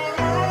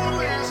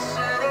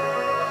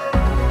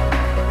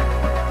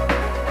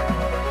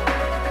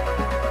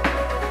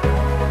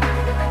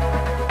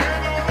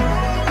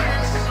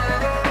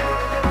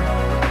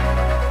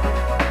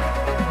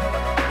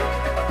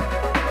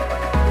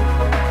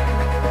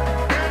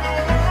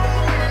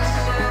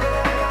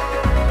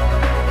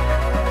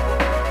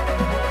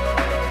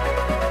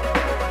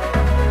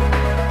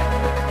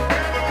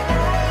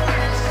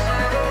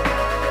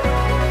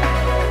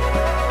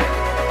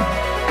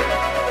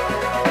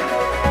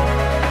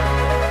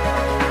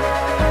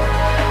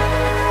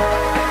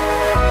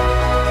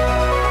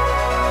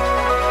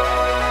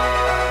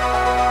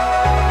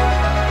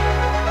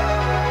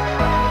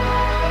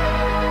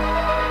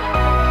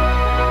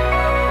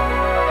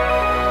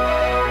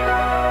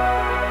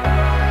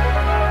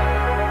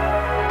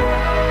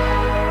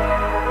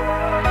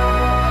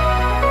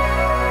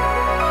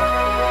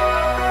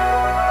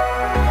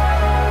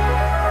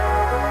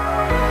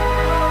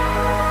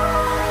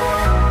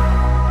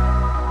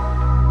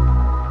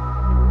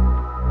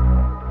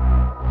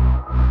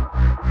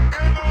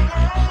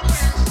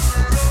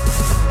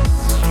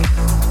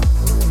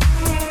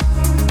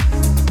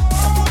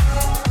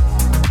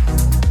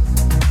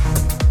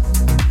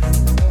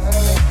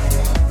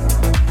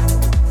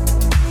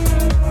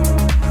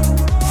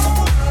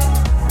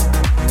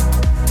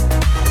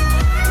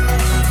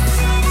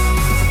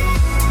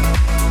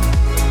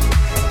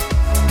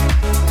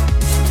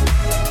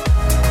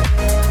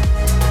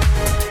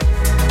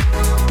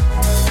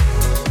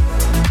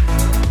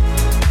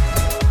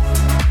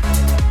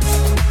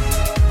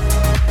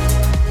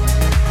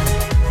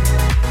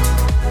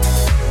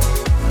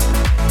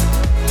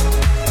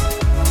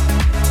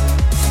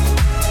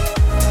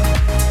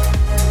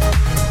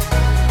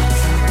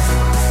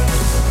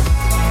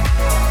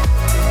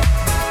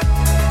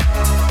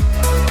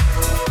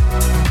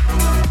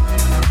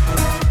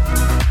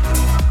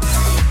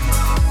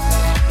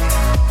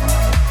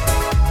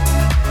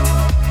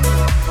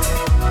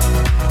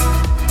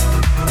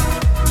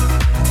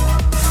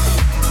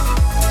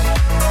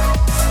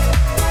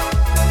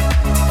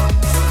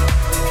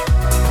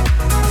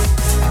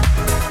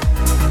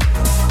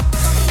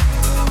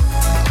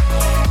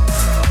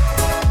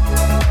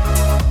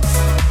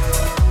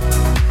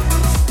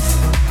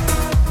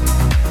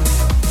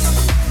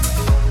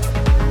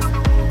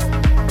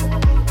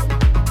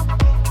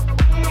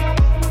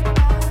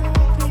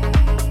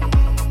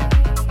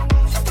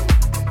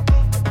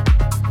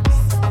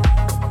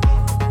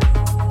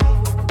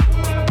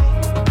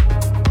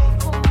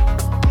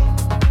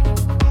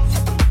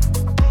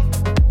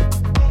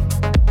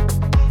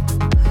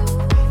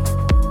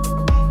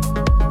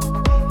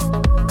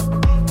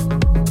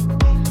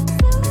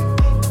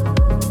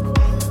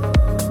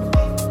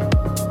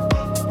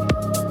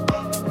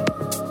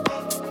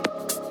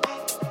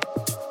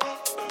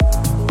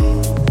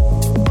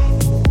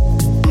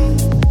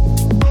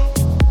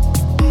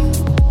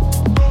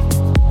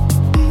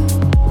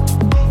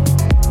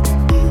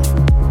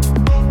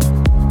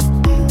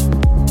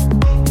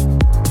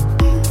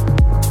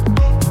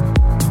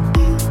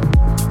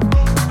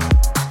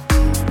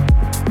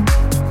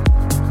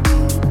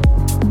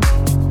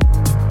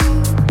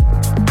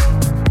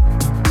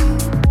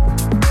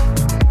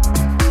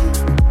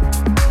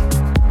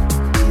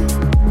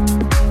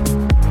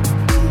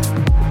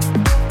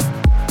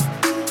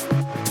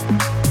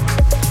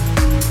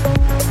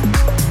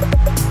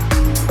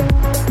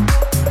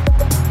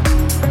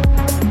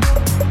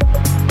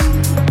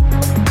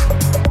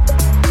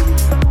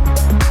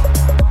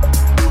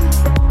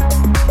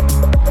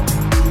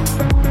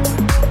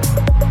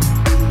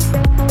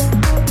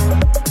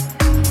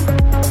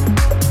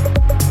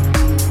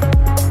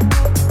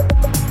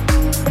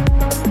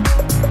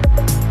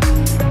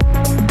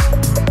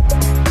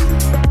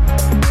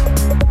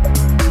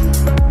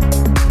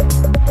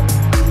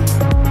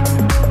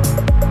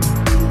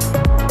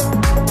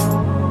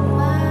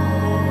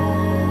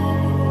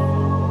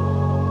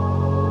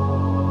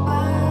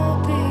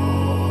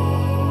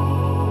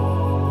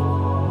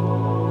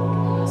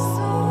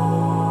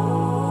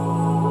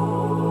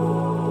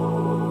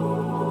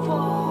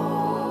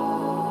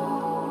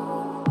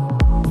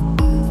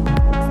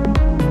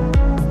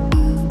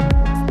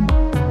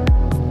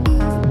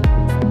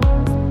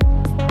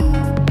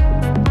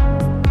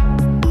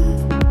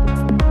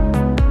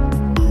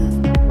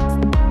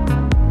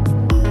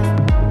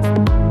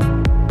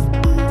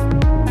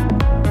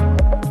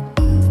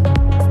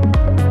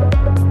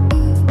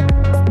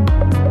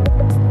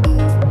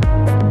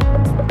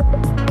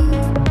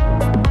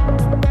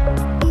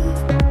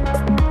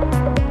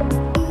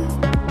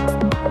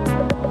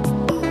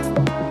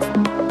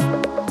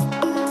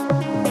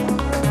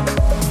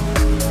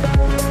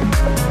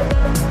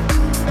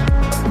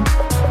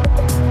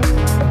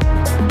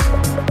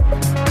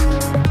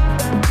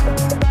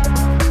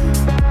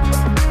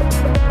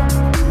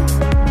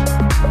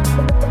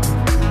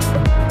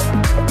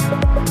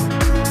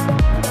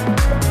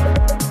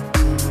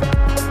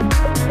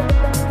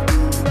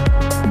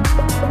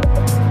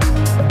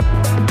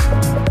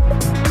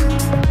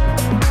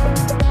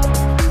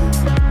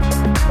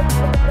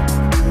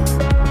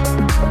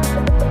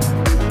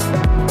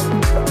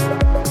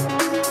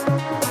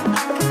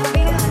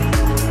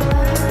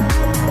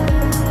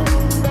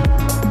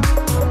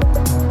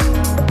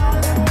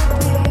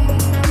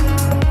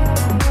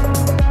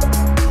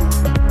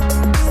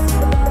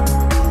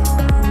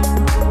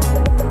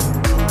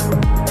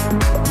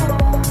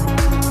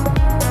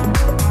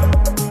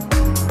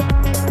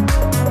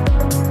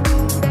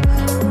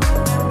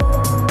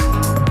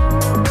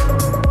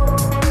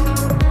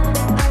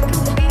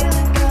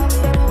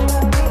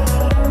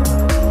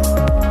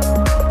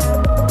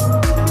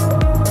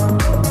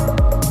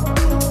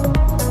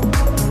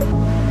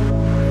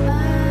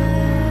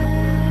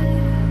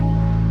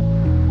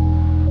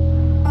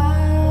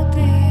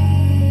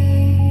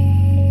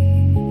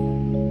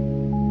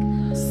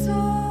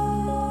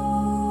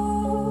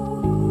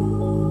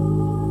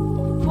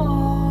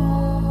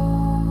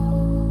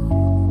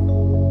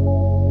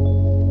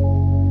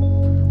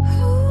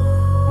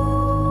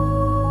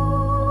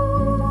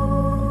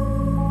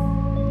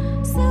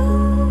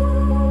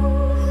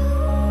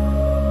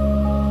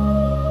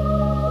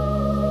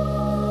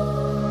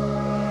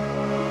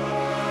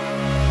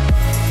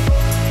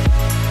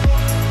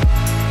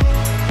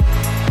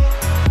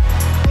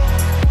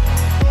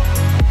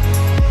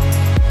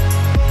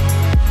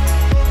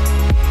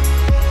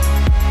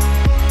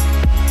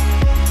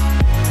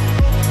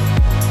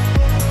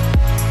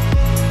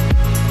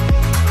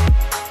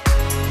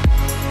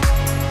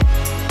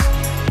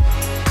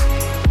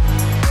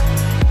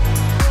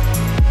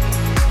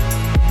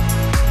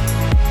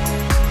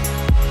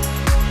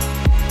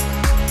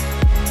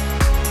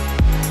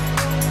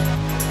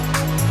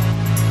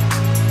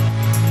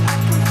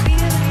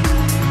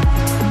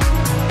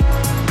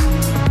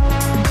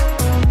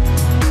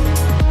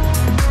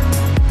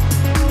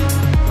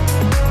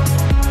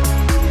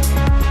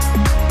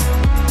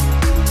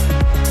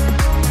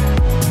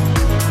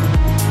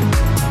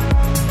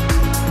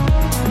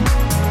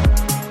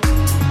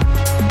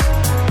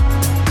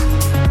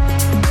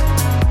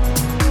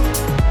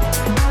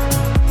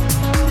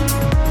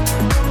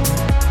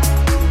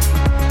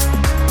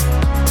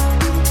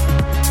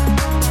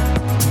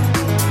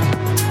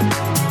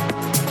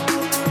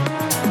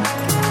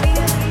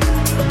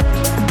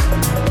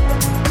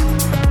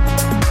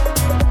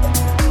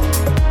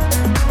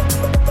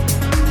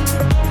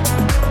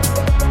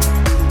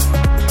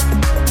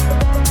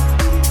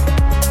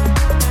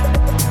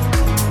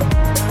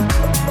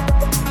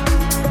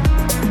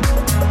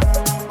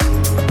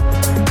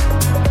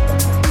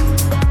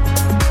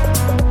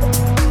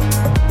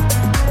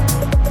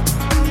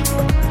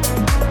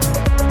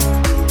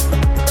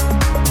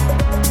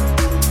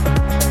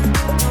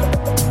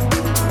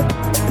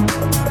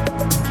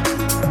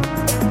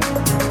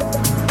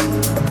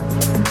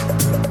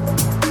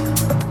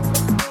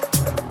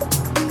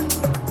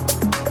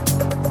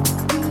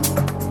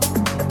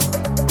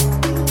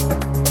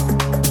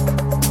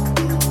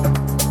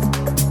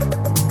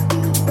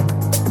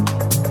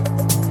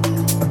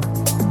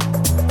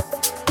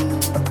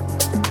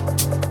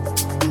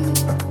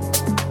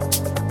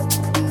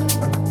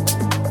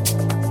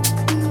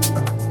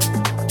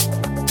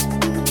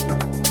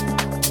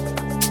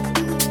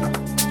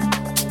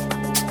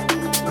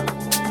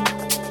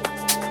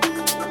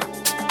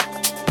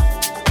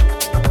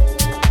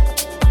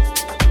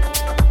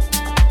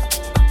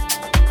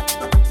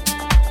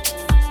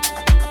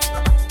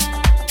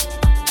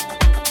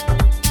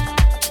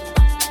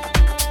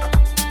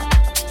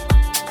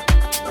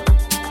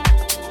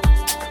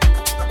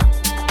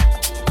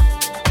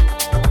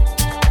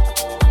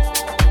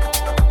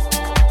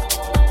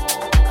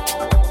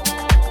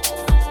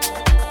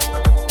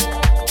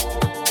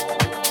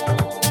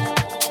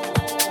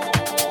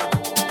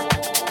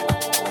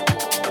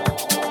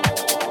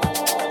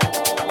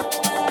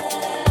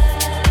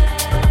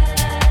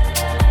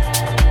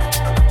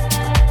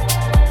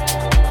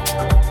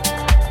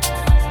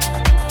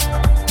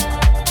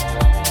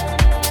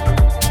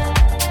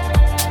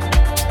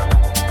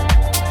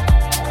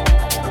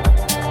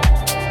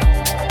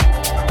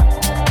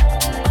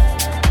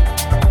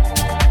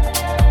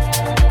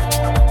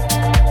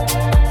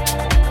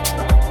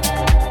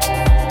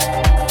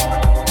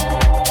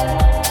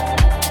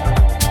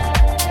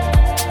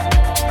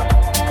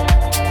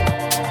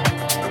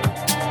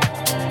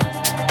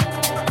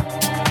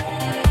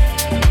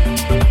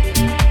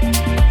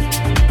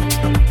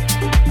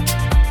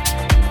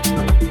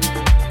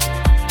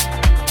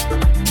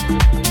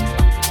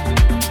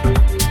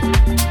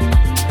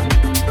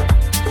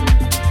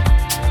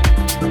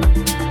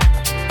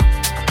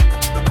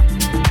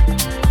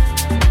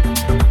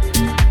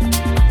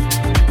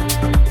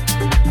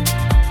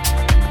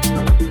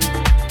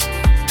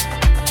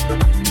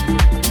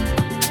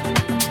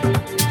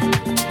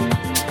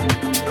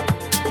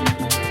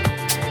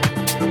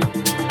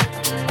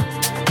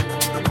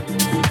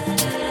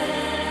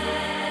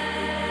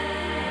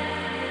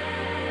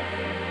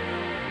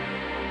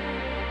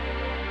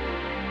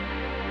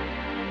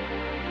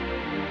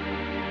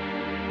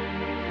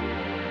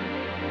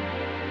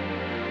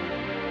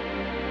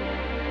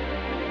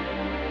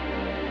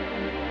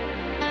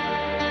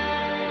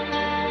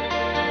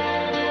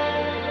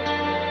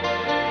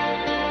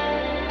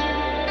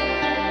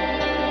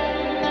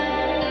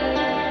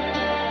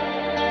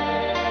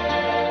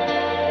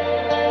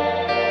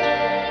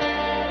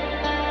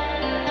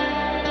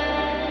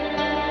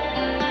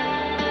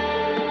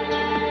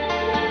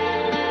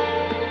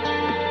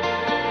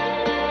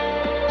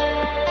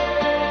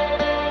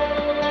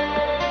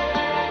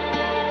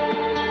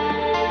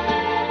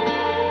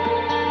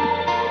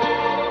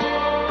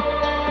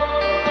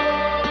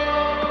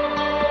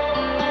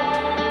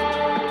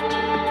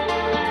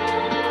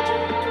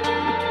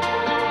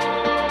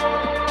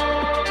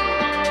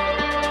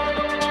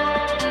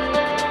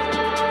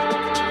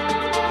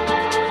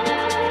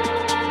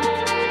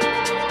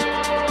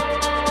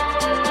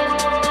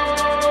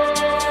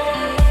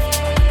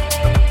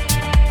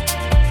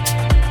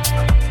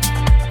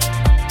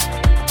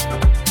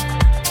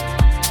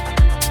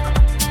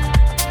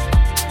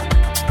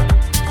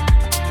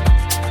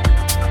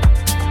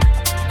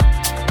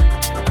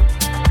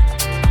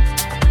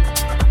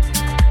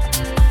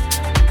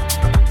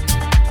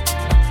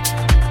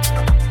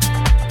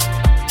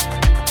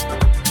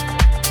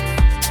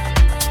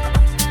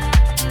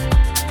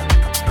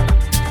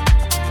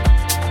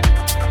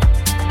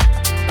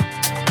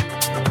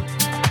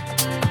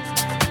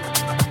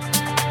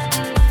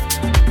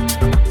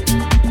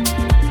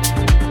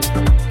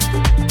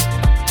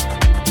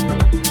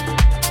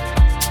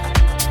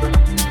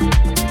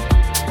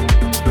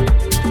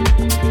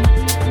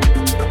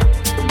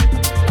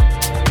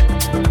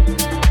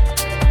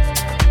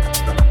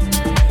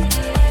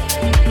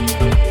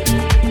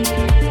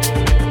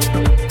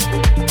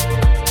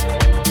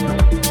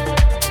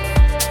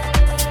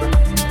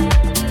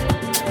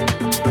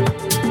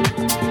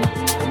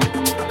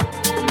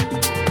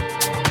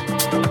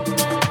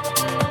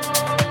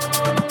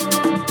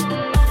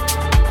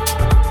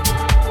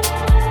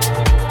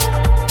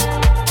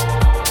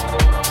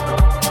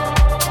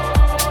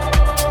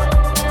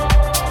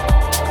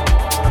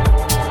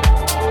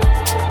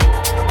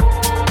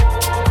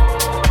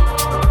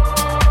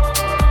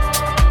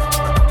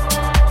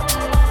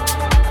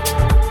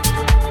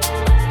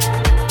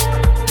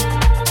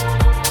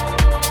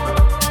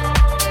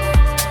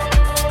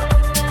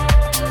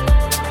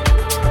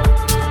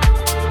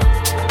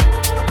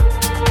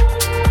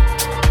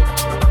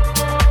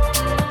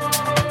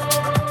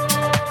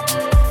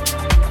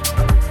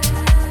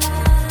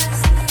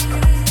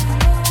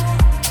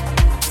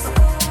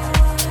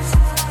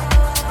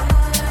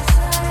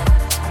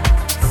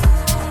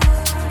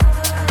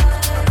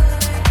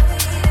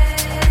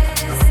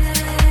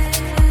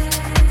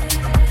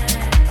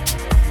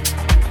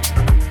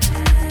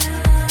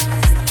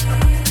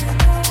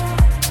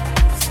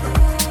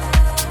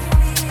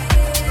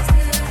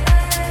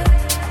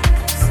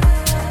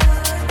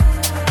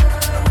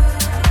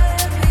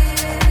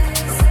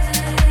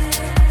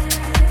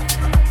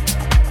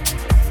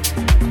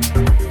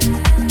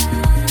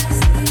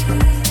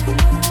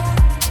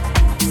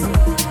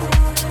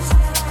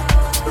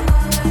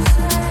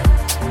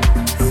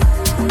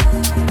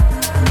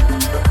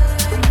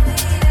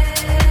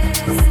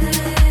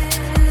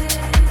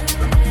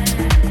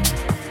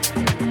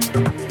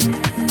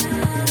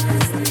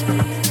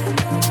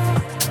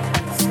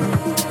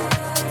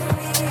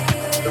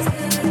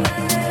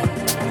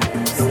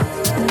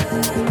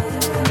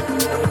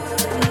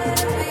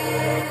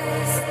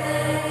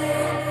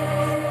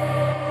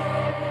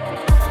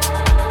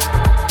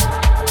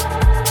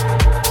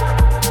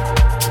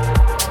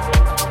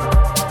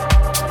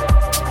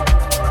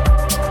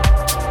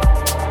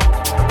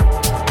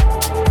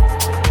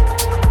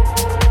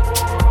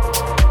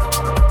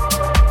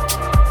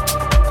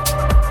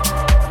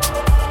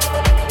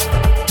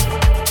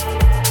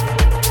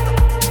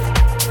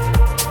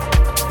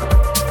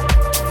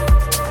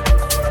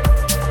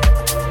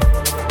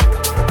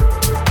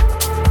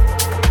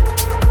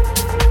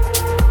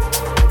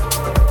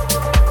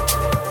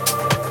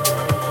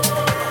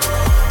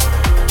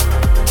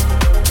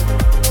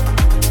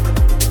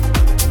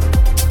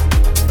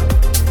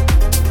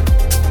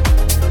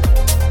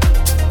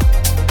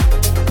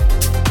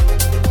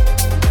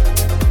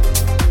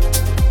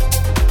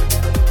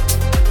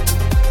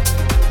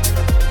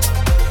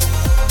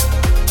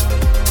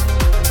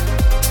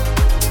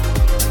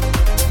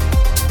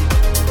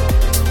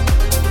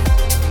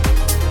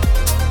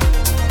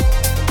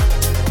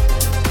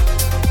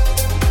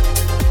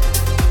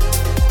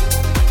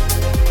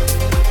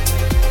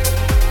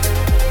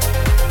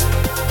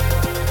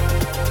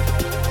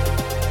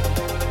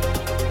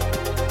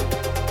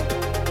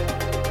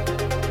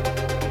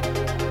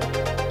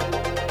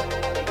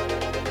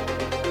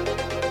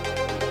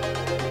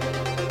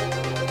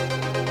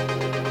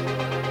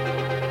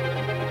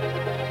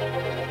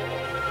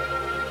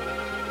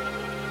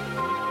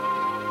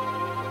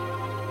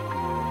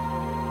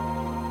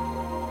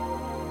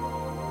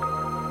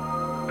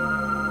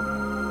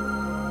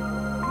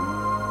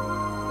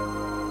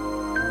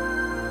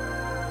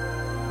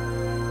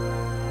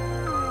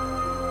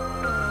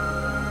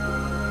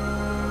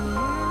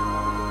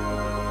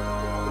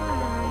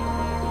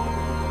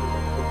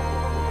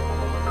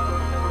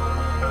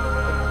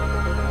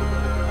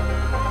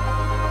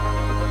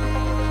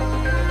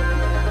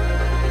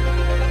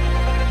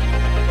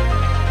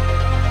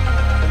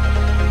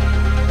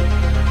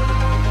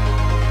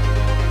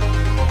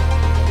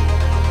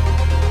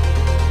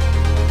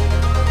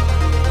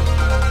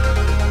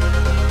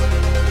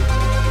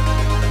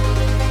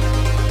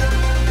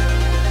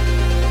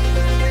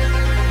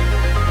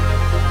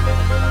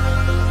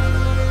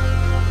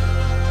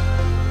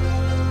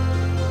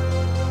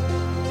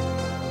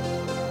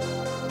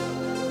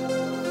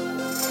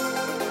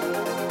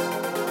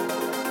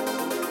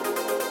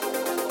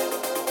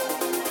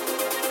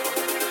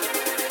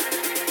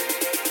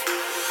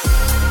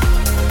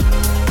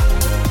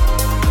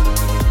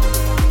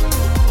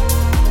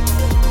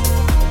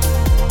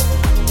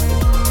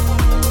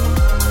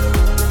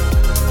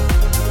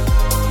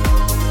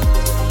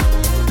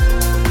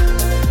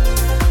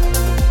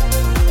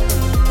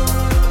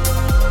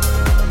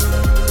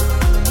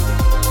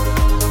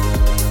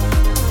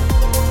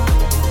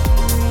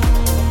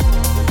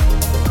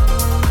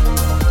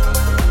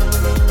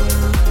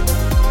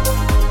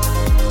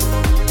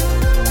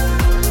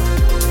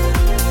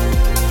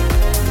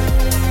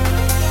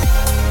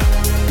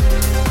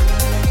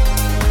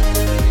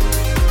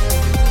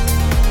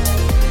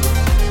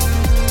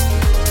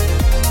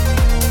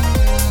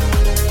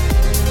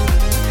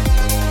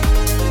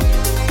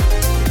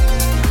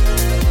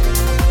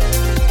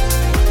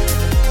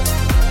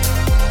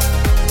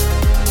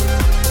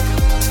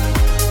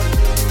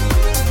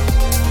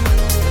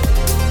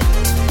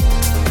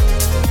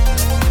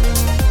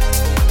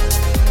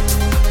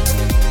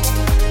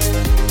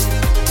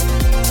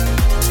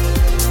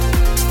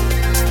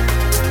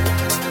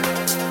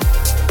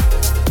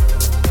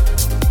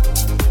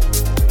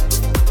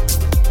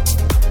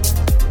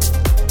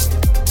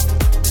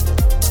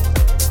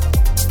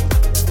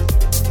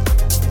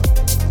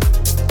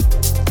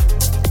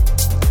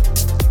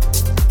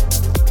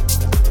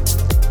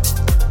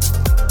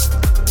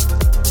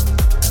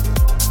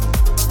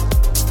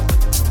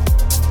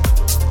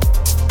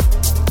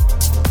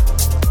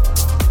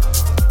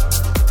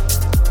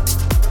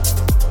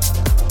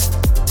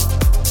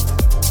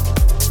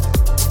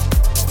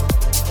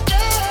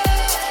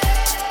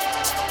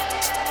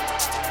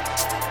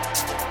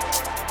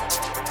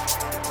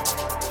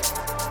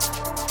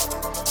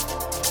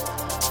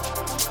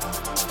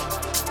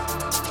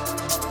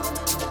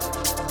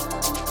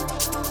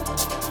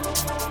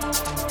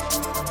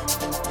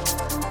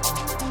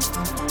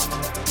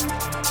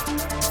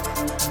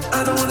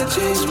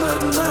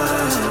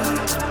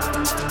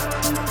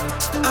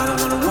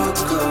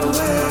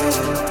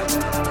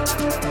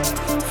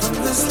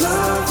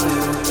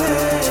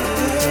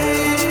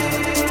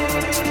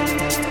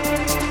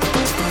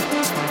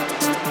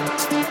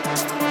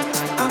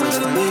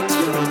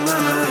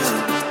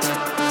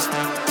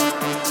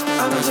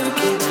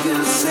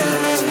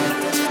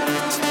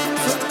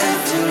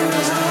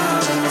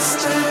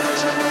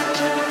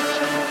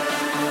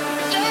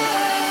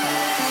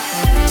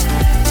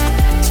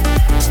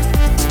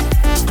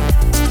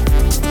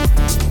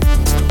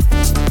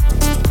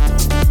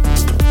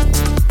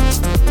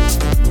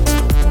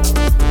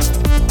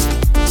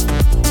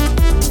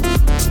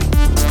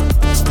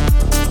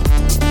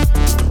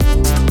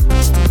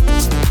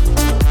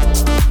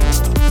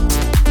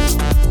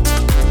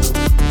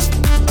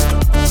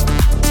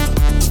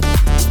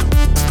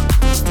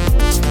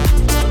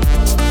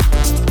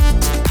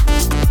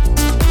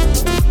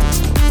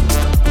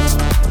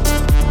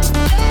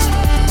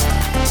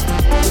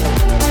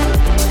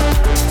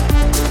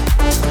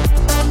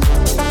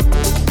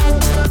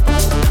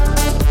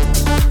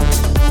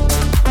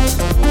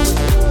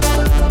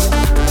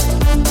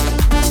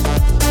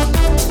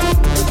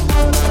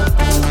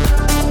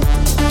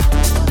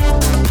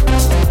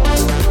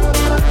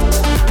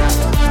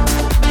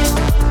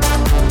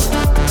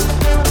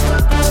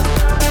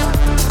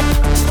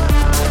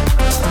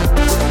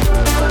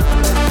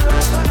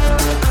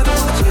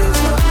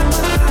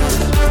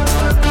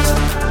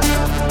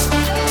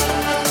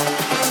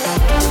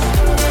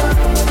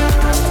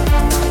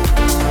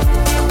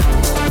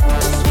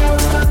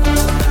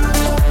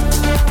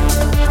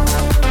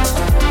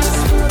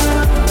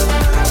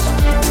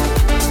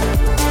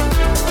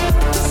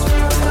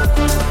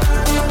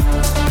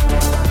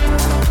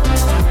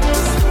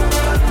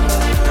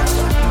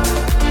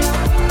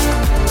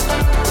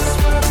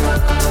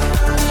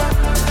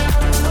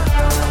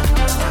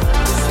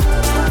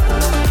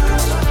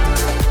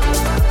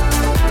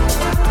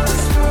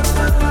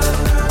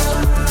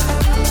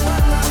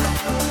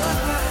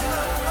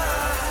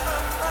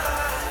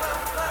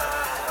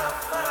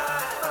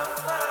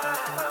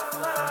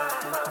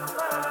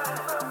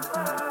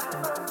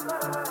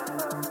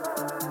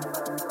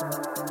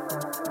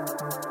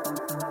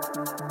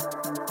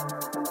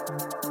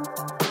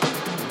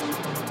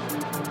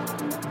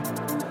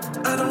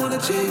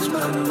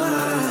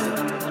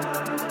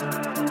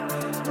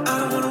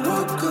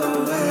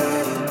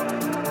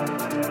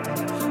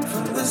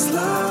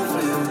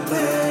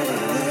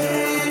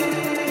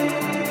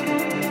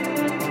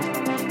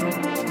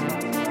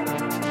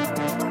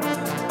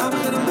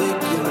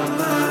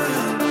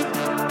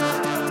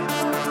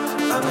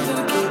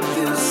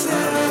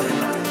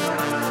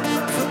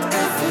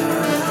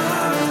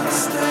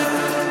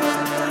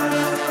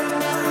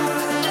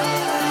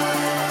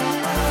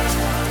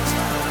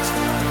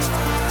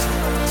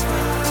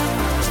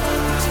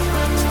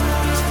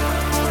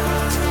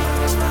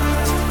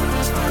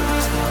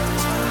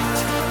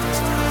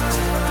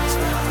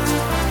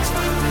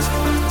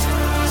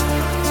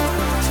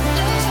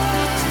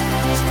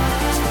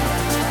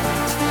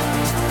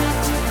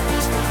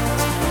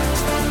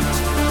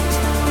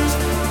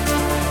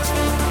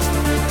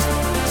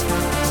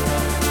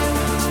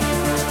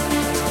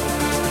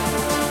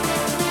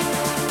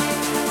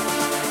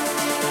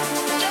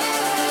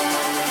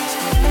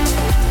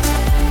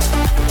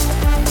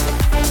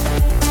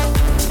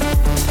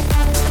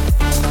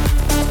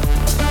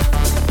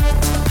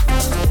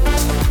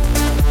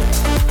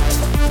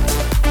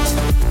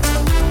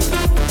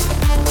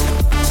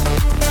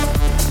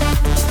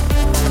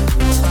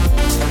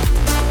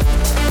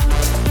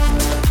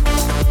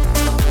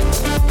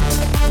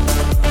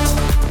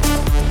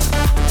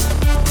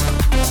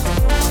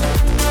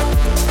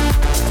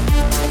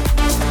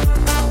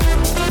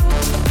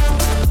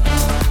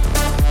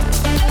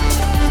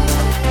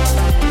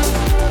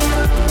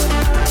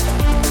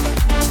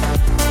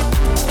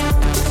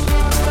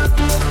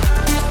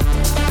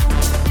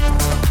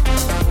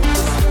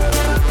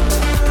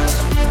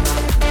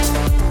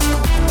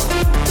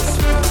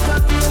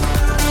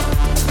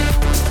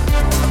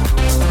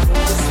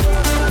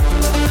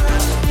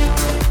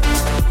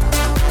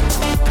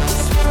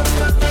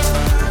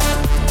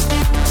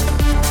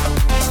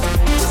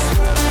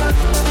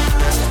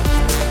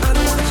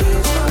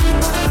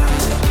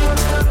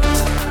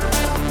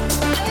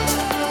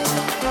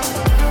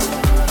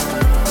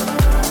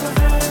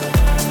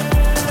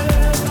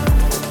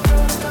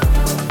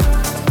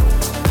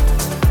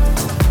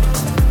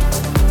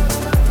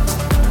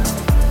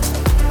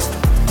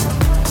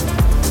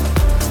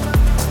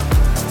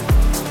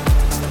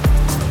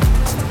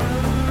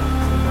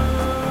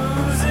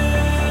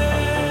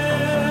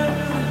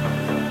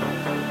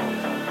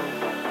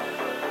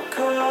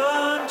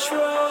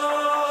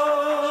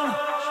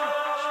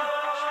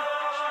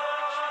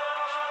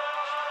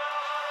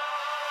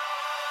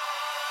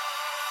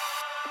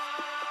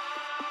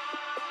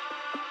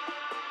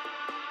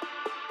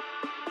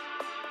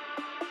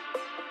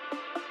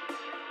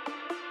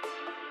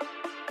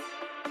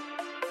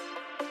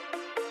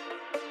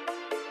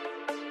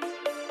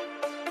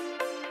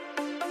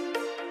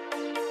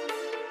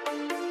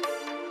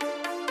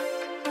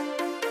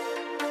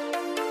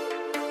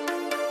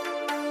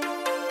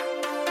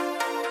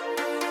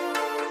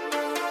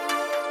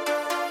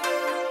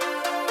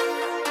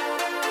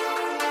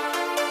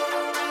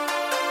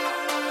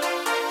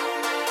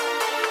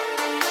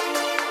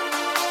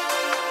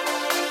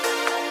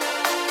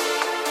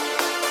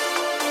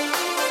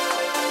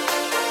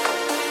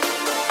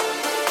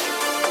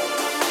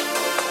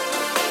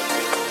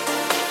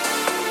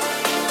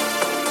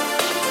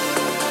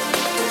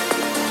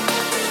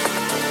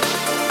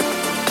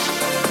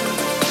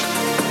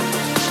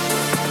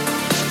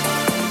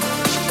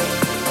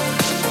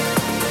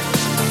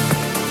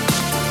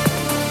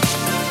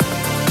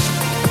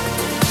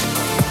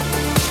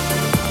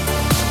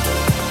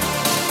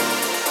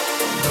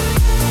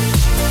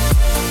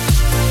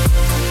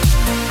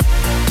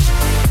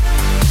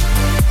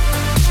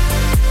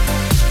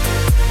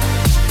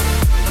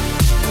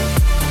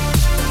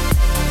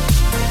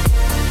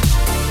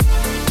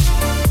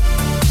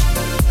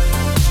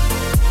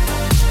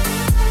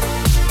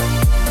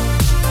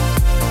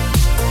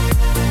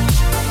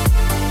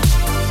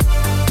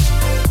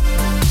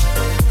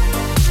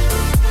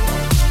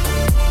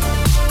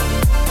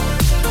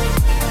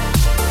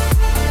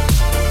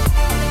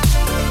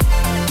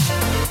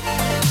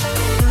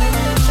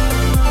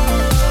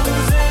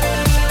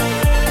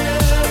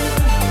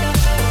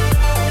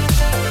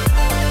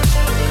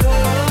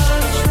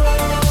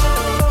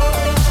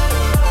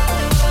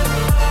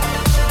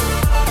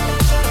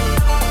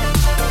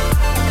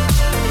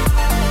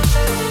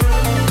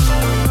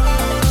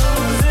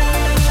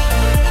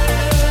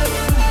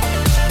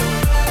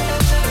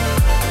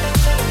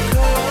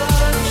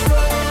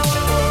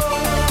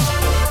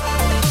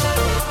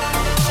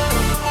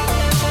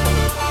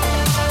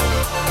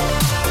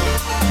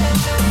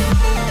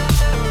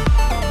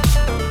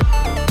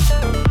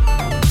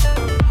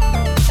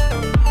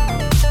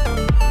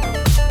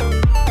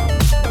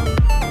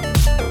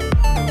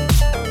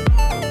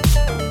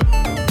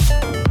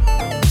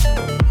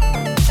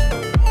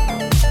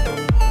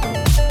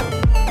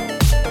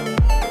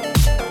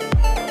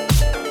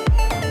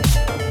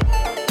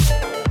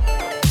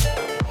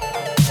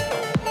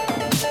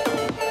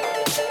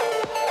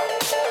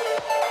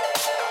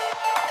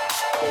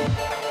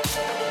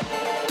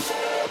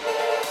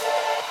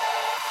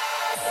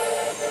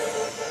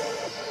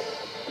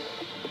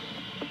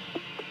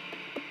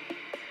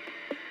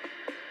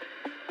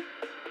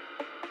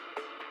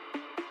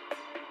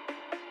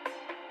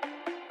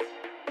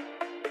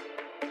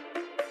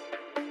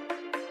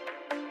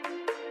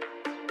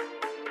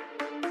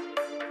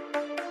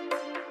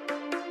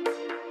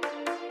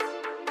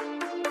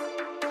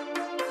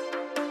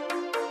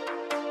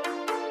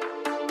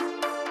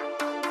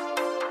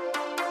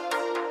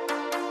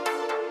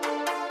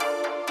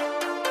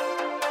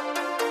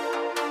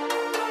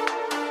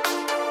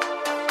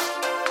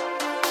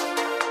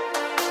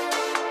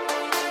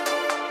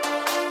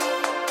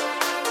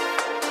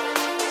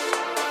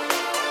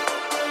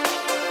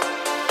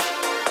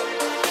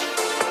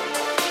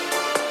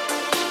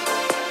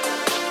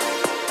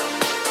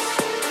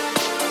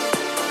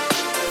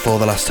 For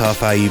the last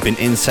half hour, you've been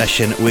in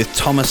session with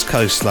Thomas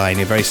Coastline,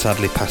 who very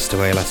sadly passed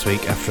away last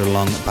week after a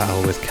long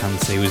battle with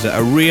cancer. He was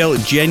a real,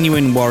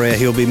 genuine warrior.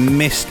 He'll be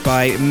missed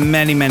by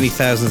many, many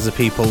thousands of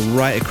people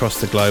right across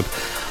the globe.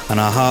 And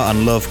our heart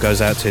and love goes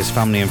out to his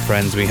family and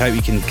friends. We hope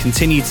you can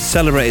continue to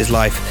celebrate his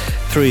life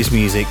through his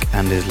music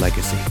and his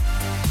legacy.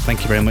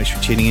 Thank you very much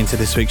for tuning into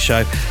this week's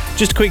show.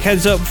 Just a quick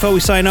heads up before we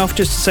sign off,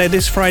 just to say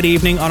this Friday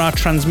evening on our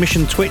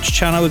Transmission Twitch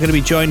channel, we're going to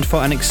be joined for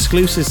an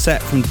exclusive set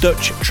from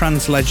Dutch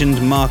trance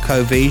legend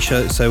Marco V.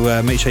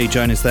 So make sure you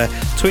join us there,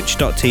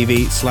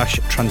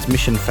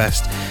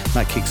 twitch.tv/transmissionfest.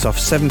 That kicks off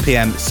 7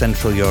 p.m.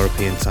 Central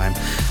European time.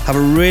 Have a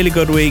really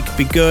good week.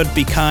 Be good,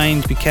 be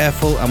kind, be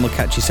careful, and we'll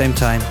catch you same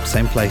time,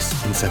 same place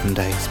in 7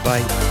 days.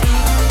 Bye.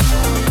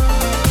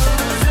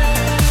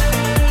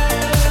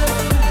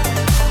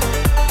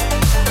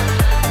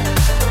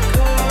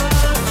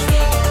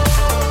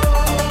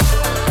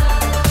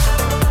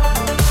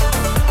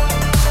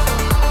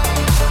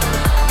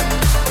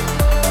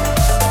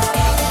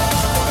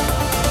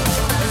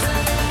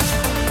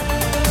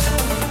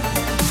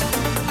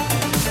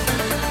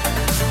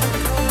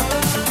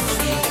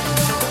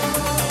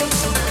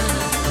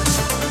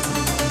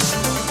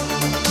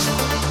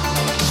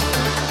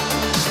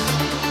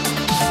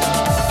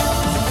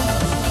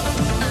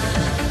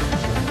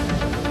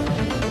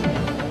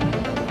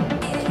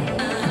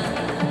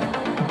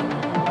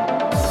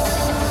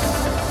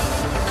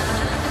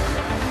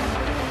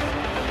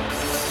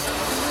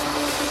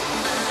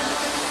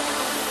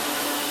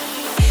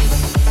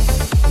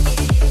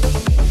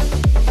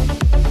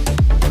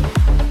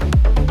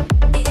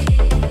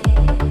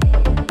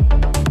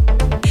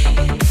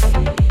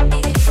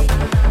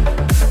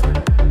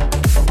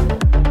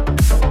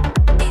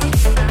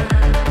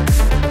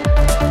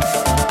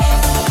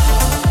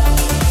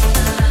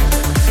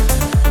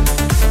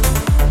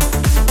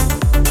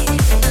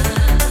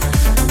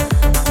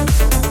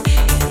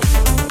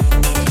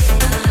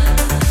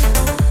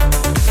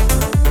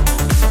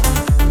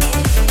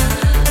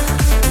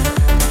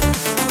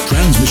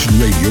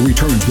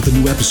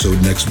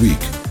 Episode next week.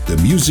 The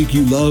music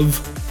you love,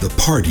 the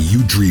party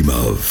you dream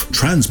of.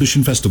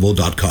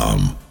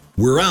 TransmissionFestival.com.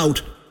 We're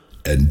out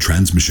and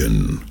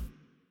transmission.